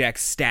Stingy Jack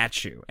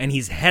statue, and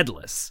he's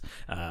headless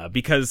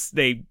because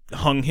they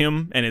hung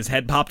him and his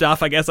head popped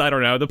off, I guess. I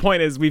don't know. The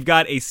point is, we've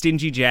got a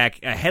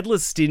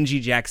headless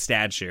Stingy Jack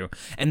statue,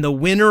 and the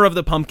winner of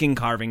the pumpkin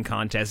carving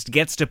contest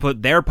gets to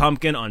put their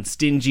pumpkin on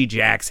Stingy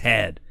Jack's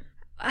head.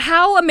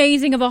 How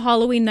amazing of a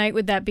Halloween night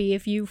would that be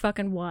if you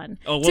fucking won?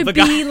 Oh, well,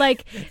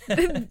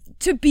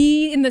 to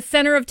be in the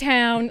center of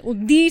town,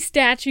 the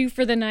statue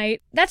for the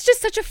night. That's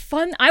just such a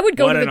fun. I would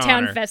go to the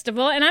town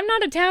festival, and I'm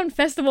not a town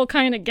festival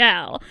kind of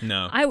gal.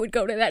 No, I would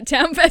go to that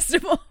town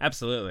festival.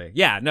 Absolutely,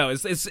 yeah. No,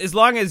 as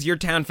long as your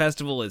town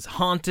festival is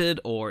haunted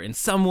or in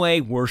some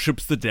way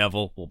worships the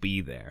devil, we'll be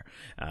there.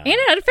 And it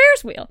had a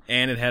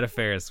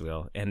Ferris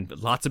wheel.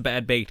 And lots of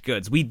bad baked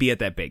goods. We'd be at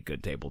that baked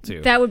good table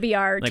too. That would be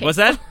our like.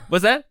 Table.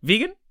 What's that?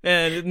 Vegan?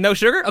 No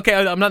sugar? Okay,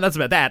 I'm not nuts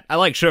about that. I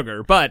like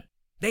sugar, but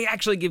they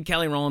actually give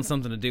Kelly Rowland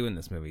something to do in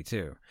this movie,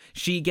 too.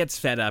 She gets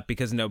fed up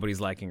because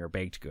nobody's liking her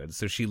baked goods,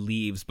 so she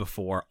leaves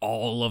before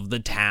all of the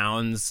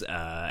town's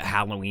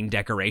Halloween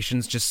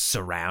decorations just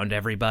surround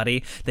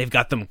everybody. They've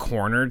got them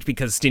cornered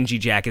because Stingy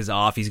Jack is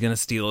off. He's going to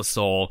steal a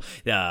soul.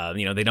 They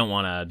don't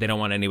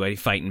want anybody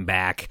fighting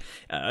back.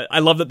 I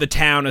love that the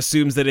town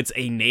assumes that it's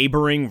a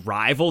neighboring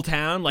rival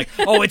town. Like,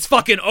 oh, it's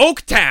fucking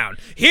Oak Town,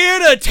 here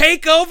to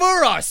take over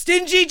our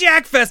Stingy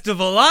Jack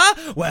festival,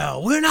 huh?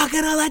 Well, we're not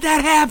going to let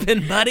that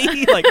happen,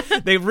 buddy. Like,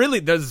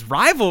 this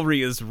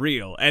rivalry is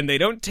real, and they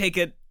don't take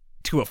it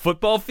to a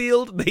football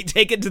field. They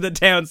take it to the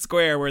town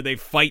square where they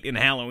fight in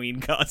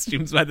Halloween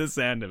costumes by the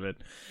sound of it.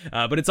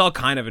 But it's all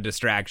kind of a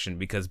distraction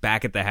because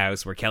back at the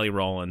house where Kelly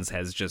Rowland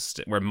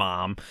where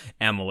mom,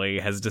 Emily,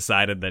 has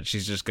decided that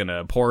she's just going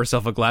to pour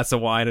herself a glass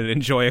of wine and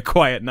enjoy a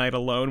quiet night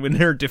alone when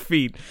her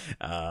defeat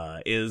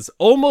is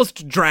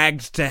almost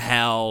dragged to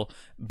hell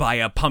by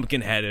a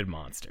pumpkin-headed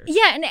monster.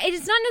 Yeah, and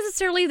it's not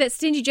necessarily that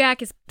Stingy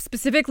Jack is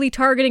specifically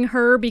targeting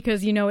her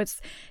because,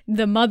 it's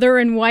the mother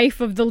and wife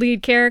of the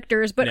lead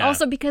characters, but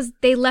also because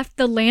they left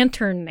the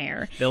lantern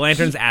there. The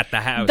lantern's at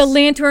the house. The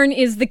lantern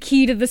is the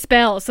key to the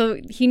spell,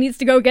 so he needs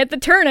to go get the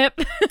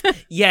turnip.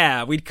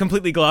 Yeah, we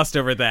completely glossed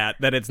over that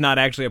it's not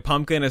actually a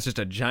pumpkin, it's just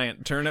a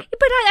giant turnip. But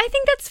I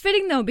think that's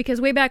fitting, though,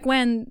 because way back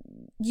when,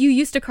 you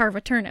used to carve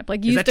a turnip.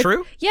 Is that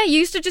true? Yeah, you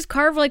used to just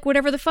carve like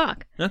whatever the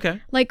fuck.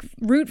 Okay. Like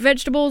root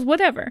vegetables,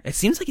 whatever. It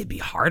seems like it'd be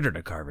harder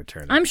to carve a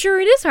turnip. I'm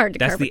sure it is hard to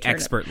carve a turnip. That's the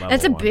expert level.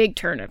 That's a big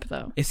turnip,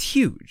 though. It's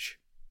huge.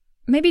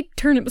 Maybe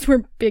turnips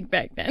were big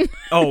back then.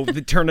 Oh,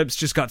 the turnips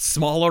just got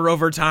smaller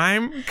over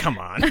time? Come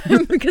on.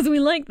 Because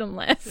we like them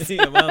less.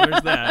 Yeah, well,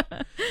 there's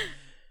that.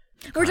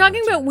 We're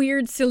talking about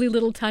weird, silly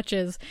little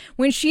touches.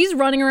 When she's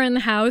running around the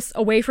house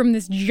away from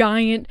this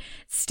giant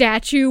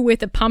statue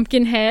with a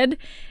pumpkin head,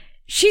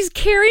 she's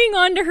carrying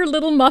on to her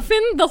little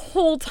muffin the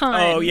whole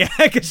time. Oh, yeah,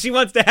 because she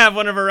wants to have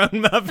one of her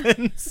own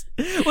muffins.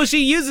 Well,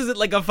 she uses it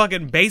like a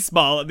fucking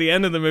baseball at the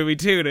end of the movie,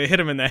 too, to hit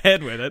him in the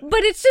head with it. But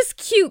it's just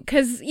cute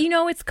because,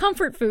 it's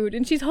comfort food,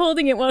 and she's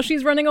holding it while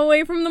she's running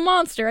away from the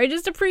monster. I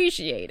just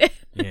appreciate it.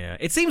 Yeah,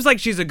 it seems like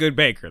she's a good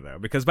baker, though,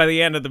 because by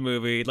the end of the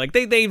movie, like,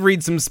 they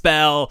read some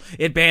spell,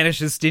 it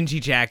banishes Stingy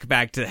Jack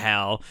back to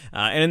hell,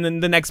 and then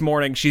the next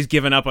morning, she's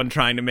given up on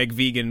trying to make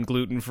vegan,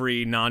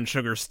 gluten-free,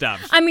 non-sugar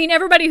stuff. I mean,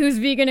 everybody who's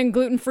vegan and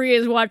gluten-free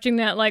is watching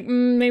that like,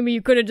 maybe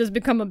you could have just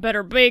become a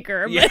better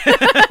baker.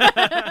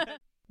 Yeah.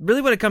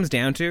 Really what it comes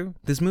down to,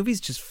 this movie's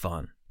just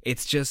fun.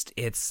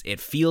 It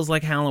feels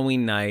like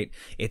Halloween night.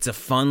 It's a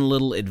fun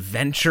little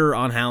adventure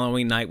on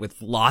Halloween night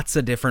with lots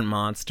of different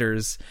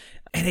monsters.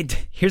 And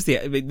it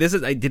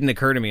didn't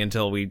occur to me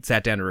until we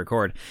sat down to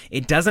record.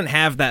 It doesn't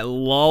have that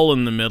lull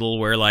in the middle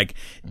where like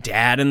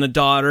dad and the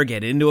daughter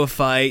get into a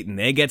fight and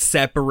they get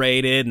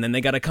separated and then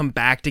they got to come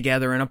back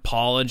together and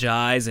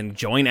apologize and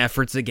join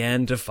efforts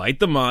again to fight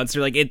the monster.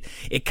 Like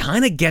it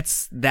kind of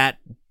gets that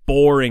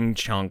boring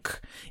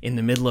chunk in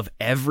the middle of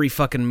every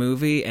fucking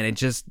movie, and it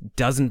just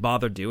doesn't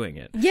bother doing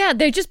it. Yeah,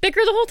 they just bicker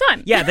the whole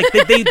time. Yeah,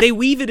 they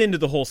weave it into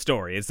the whole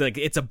story. It's like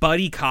it's a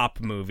buddy cop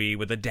movie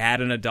with a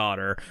dad and a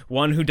daughter,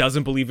 one who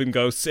doesn't believe in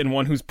ghosts and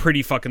one who's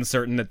pretty fucking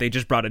certain that they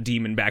just brought a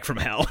demon back from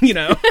hell, you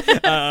know?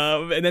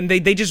 And then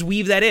they just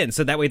weave that in,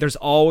 so that way there's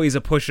always a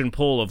push and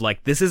pull of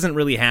like, this isn't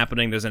really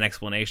happening, there's an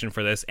explanation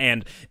for this,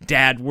 and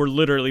dad, we're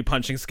literally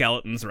punching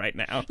skeletons right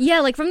now.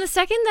 Yeah, like from the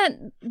second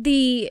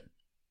that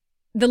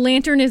the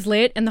lantern is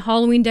lit and the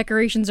Halloween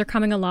decorations are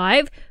coming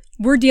alive,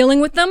 we're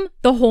dealing with them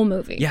the whole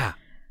movie. Yeah.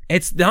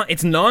 It's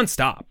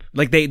nonstop.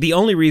 Like the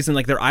only reason,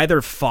 like, they're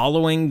either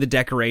following the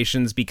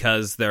decorations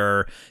because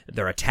they're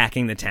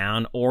attacking the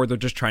town, or they're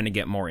just trying to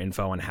get more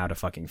info on how to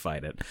fucking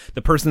fight it.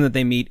 The person that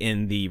they meet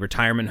in the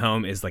retirement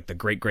home is like the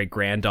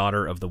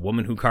great-great-granddaughter of the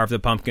woman who carved the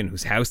pumpkin,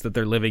 whose house that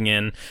they're living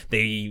in.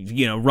 They,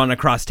 you know, run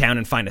across town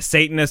and find a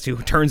Satanist who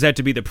turns out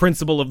to be the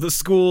principal of the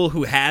school,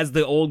 who has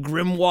the old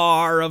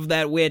grimoire of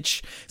that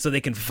witch, so they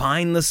can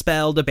find the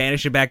spell to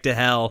banish it back to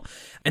hell.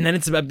 And then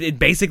it's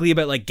basically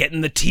about like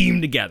getting the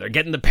team together,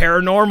 getting the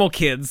paranormal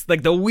kids,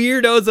 like the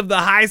weirdos of the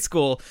high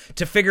school,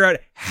 to figure out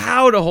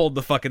how to hold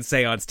the fucking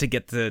seance to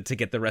get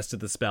the rest of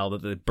the spell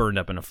that they burned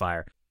up in a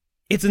fire.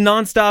 It's a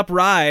nonstop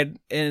ride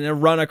and a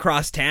run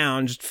across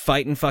town, just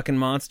fighting fucking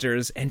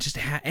monsters and just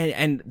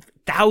and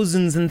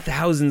thousands and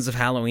thousands of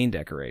Halloween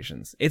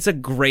decorations. It's a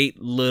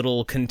great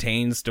little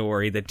contained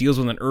story that deals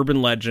with an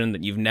urban legend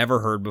that you've never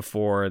heard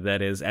before,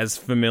 that is as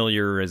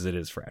familiar as it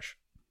is fresh.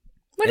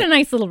 What a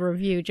nice little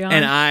review, John.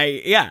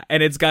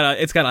 And it's got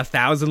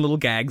 1,000 little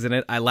gags in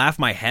it. I laugh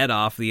my head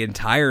off the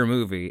entire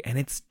movie, and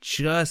it's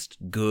just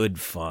good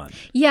fun.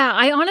 Yeah,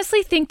 I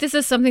honestly think this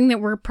is something that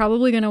we're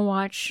probably going to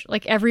watch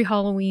like every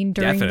Halloween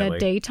during the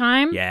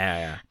daytime.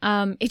 Yeah.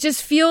 It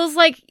just feels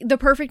like the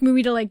perfect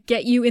movie to like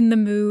get you in the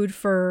mood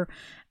for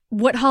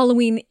what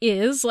Halloween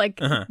is, like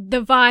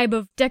the vibe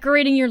of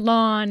decorating your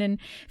lawn and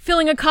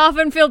filling a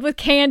coffin filled with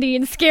candy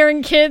and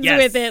scaring kids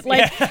with it.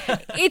 Like,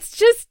 it's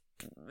just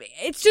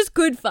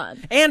good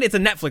fun. And it's a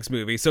Netflix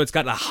movie, so it's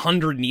got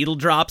 100 needle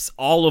drops,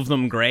 all of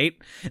them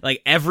great.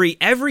 Like every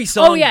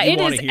song. Oh yeah,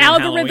 it is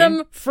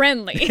algorithm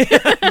friendly.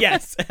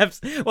 Yes.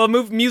 Well,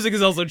 music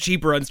is also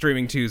cheaper on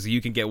streaming too, so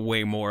you can get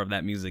way more of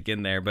that music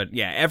in there. But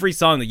yeah, every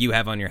song that you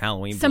have on your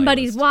Halloween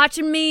Somebody's playlist.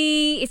 Watching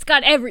Me. It's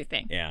got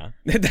everything. Yeah.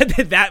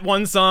 That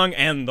one song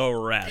and the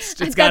rest.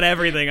 It's got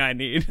everything I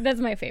need. That's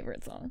my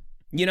favorite song.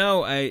 You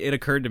know, it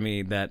occurred to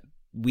me that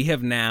we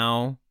have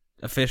now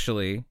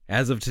officially,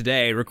 as of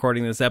today,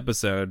 recording this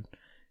episode,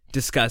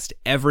 discussed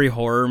every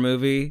horror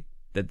movie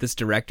that this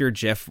director,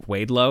 Jeff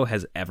Wadlow,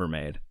 has ever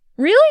made.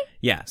 Really?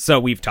 Yeah. So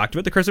we've talked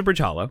about The Curse of Bridge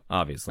Hollow,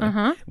 obviously.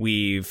 Now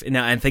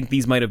I think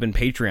these might have been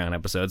Patreon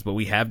episodes, but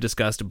we have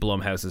discussed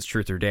Blumhouse's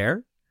Truth or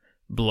Dare,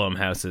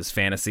 Blumhouse's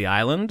Fantasy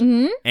Island,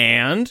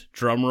 and,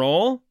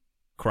 drumroll,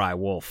 Cry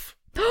Wolf.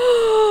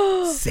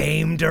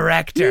 Same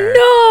director.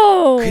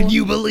 No! Can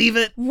you believe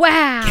it?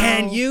 Wow.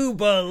 Can you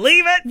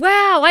believe it?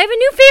 Wow. I have a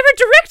new favorite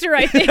director,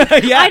 I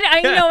think. Yeah.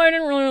 I know I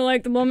didn't really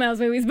like the Blumhouse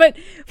movies, but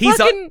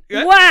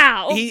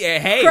wow.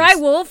 Hey, Cry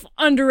Wolf,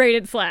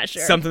 underrated slasher.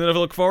 Something to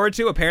look forward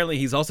to. Apparently,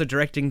 he's also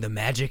directing the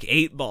Magic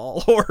 8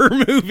 Ball horror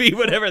movie,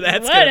 whatever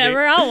that's gonna be.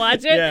 Whatever, I'll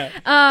watch it.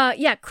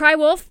 Yeah, Cry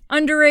Wolf,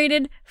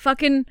 underrated,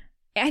 fucking...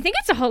 I think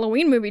it's a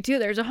Halloween movie, too.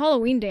 There's a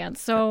Halloween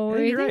dance, so I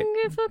think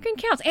it fucking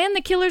counts. And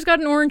the killer's got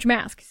an orange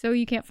mask, so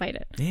you can't fight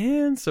it.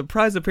 And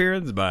surprise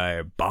appearance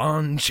by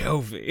Bon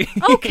Jovi.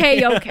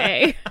 Okay.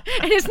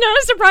 And it's not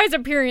a surprise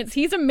appearance.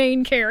 He's a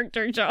main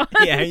character, John.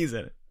 Yeah, he's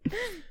in it.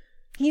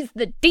 He's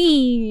the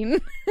dean.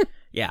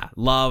 Yeah,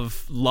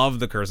 love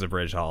The Curse of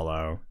Bridge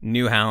Hollow.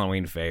 New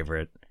Halloween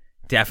favorite.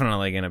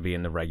 Definitely going to be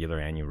in the regular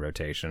annual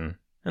rotation.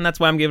 And that's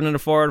why I'm giving it a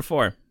 4 out of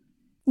 4.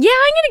 Yeah,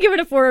 I'm going to give it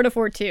a 4 out of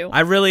 4, too.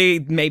 I really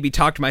maybe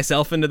talked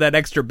myself into that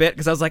extra bit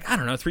because I was like, I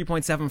don't know,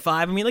 3.75.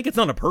 I mean, like, it's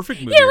not a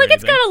perfect movie. Yeah, like,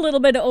 it's got a little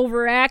bit of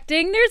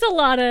overacting. There's a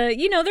lot of,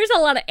 there's a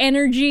lot of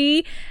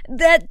energy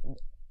that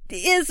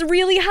is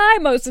really high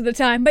most of the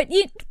time, but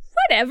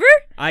whatever.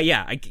 I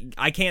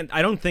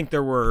don't think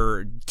there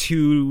were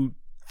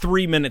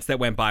 3 minutes that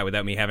went by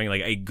without me having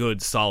like a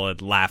good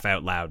solid laugh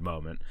out loud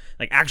moment,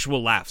 like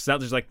actual laughs, not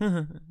just like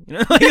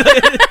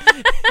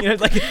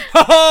like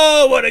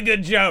oh, what a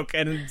good joke.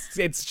 And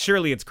it's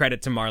surely it's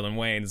credit to Marlon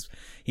Wayans.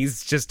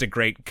 He's just a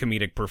great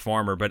comedic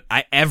performer, but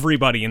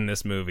everybody in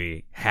this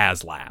movie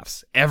has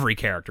laughs. Every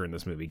character in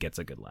this movie gets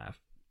a good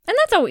laugh, and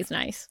that's always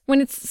nice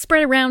when it's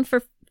spread around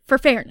for for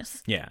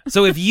fairness. Yeah.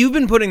 So if you've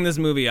been putting this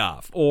movie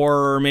off,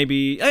 or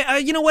maybe,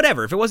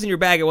 whatever, if it wasn't your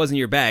bag, it wasn't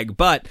your bag.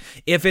 But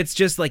if it's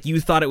just like you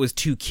thought it was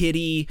too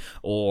kiddie,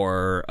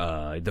 or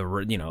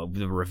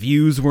the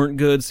reviews weren't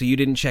good, so you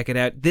didn't check it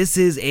out, this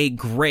is a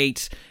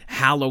great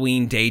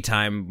Halloween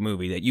daytime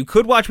movie that you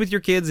could watch with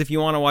your kids if you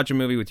want to watch a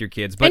movie with your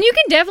kids. But and you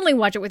can definitely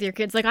watch it with your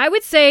kids. Like, I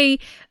would say,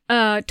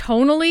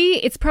 tonally,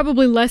 it's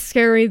probably less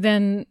scary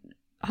than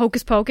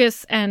Hocus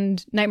Pocus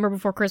and Nightmare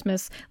Before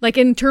Christmas, like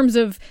in terms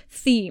of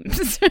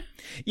themes.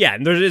 Yeah,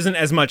 and there isn't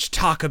as much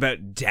talk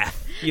about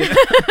death, you know?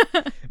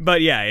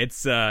 But yeah,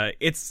 it's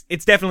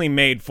definitely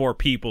made for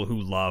people who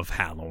love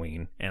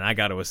Halloween, and I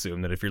got to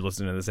assume that if you're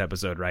listening to this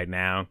episode right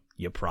now,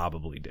 you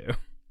probably do.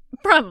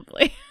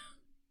 Probably.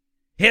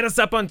 Hit us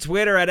up on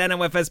Twitter at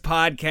NOFS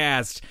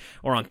Podcast,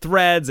 or on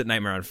Threads at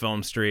Nightmare on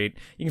Film Street.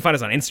 You can find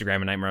us on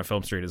Instagram at Nightmare on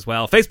Film Street as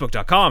well.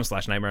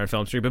 Facebook.com/Nightmare on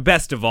Film Street. But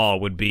best of all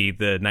would be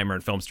the Nightmare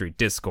on Film Street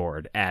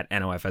Discord at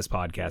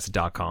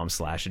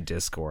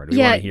NOFSpodcast.com/Discord. We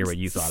want to hear what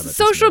you thought about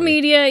social this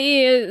movie.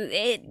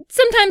 media.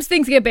 Sometimes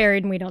things get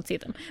buried and we don't see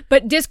them.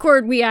 But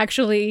Discord, we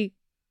actually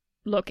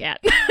look at.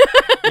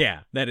 Yeah,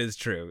 that is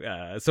true.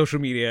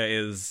 Social media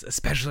is,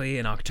 especially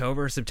in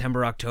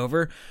September,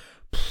 October,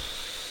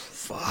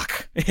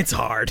 fuck, it's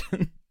hard.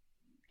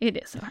 It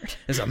is hard.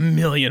 There's a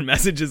million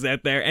messages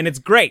out there, and it's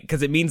great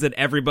because it means that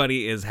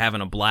everybody is having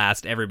a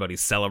blast.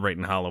 Everybody's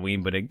celebrating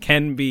Halloween, but it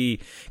can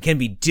be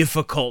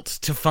difficult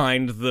to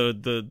find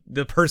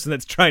the person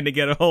that's trying to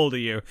get a hold of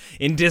you.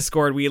 In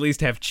Discord, we at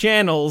least have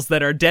channels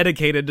that are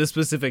dedicated to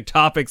specific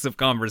topics of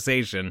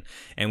conversation,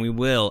 and we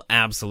will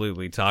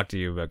absolutely talk to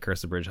you about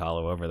Curse of Bridge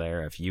Hollow over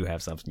there if you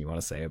have something you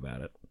want to say about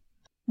it.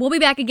 We'll be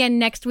back again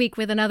next week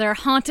with another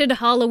Haunted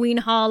Halloween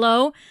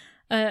Hollow.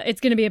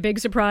 It's going to be a big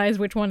surprise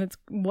which one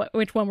we're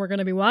going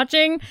to be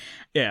watching.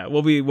 Yeah,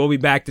 we'll be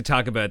back to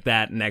talk about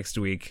that next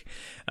week.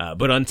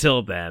 But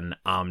until then,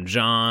 I'm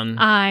John.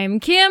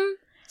 I'm Kim.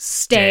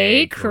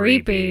 Stay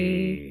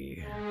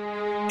creepy.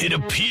 It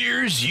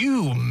appears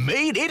you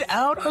made it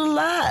out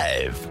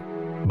alive,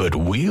 but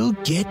we'll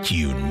get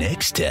you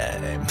next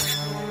time.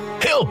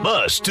 Help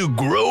us to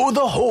grow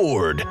the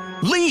horde.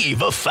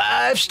 Leave a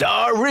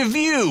 5-star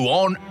review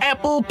on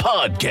Apple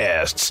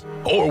Podcasts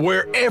or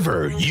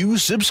wherever you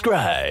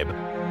subscribe.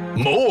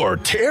 More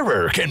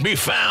terror can be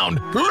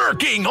found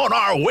lurking on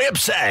our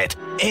website,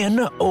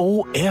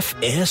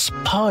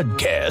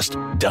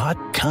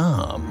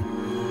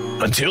 nofspodcast.com.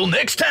 Until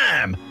next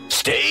time,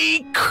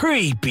 stay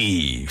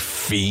creepy,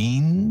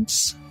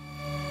 fiends.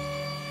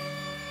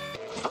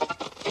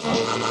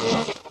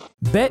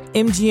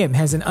 BetMGM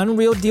has an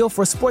unreal deal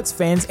for sports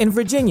fans in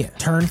Virginia.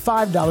 Turn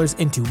 $5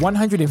 into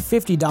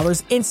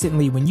 $150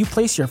 instantly when you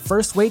place your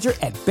first wager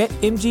at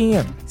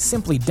BetMGM.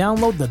 Simply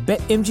download the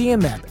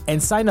BetMGM app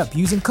and sign up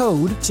using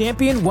code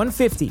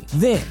Champion150.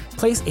 Then,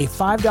 place a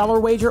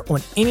 $5 wager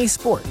on any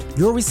sport.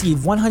 You'll receive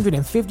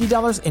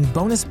 $150 in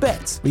bonus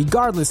bets,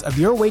 regardless of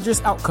your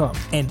wager's outcome.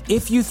 And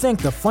if you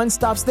think the fun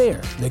stops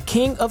there, the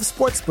king of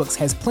sportsbooks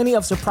has plenty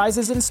of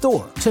surprises in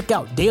store. Check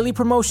out daily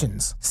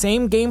promotions,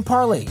 same-game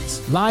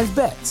parlays, live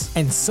bets,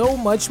 and so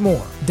much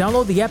more.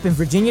 Download the app in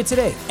Virginia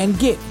today and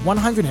get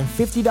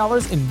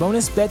 $150 in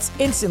bonus bets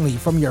instantly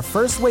from your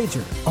first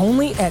wager.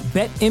 Only at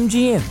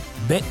BetMGM.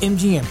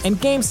 BetMGM and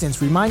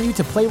GameSense remind you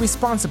to play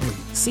responsibly.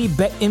 See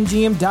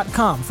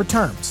BetMGM.com for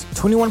terms.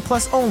 21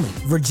 plus only.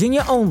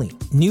 Virginia only.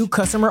 New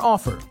customer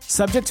offer.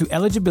 Subject to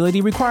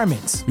eligibility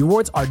requirements.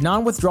 Rewards are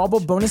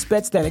non-withdrawable bonus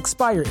bets that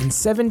expire in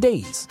 7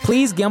 days.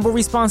 Please gamble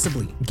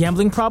responsibly.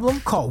 Gambling problem?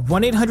 Call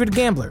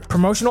 1-800-GAMBLER.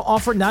 Promotional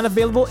offer not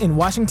available in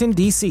Washington,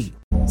 D.C.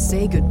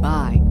 Say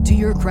goodbye to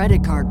your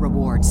credit card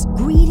rewards.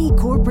 Greedy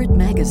corporate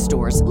mega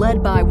stores,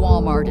 led by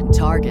Walmart and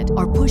Target,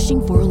 are pushing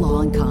for a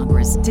law in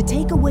Congress to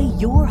take away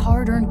your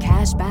hard-earned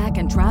cash back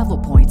and travel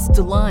points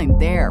to line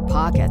their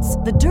pockets.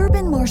 The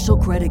Durbin-Marshall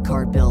credit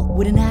card bill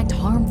would enact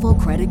harmful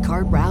credit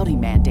card routing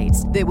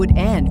mandates that would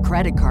end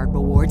credit card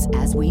rewards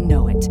as we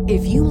know it.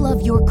 If you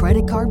love your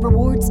credit card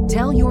rewards,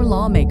 tell your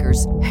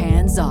lawmakers,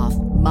 hands off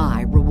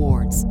my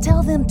rewards.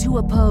 Tell them to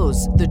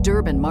oppose the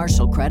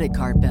Durbin-Marshall credit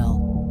card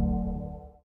bill.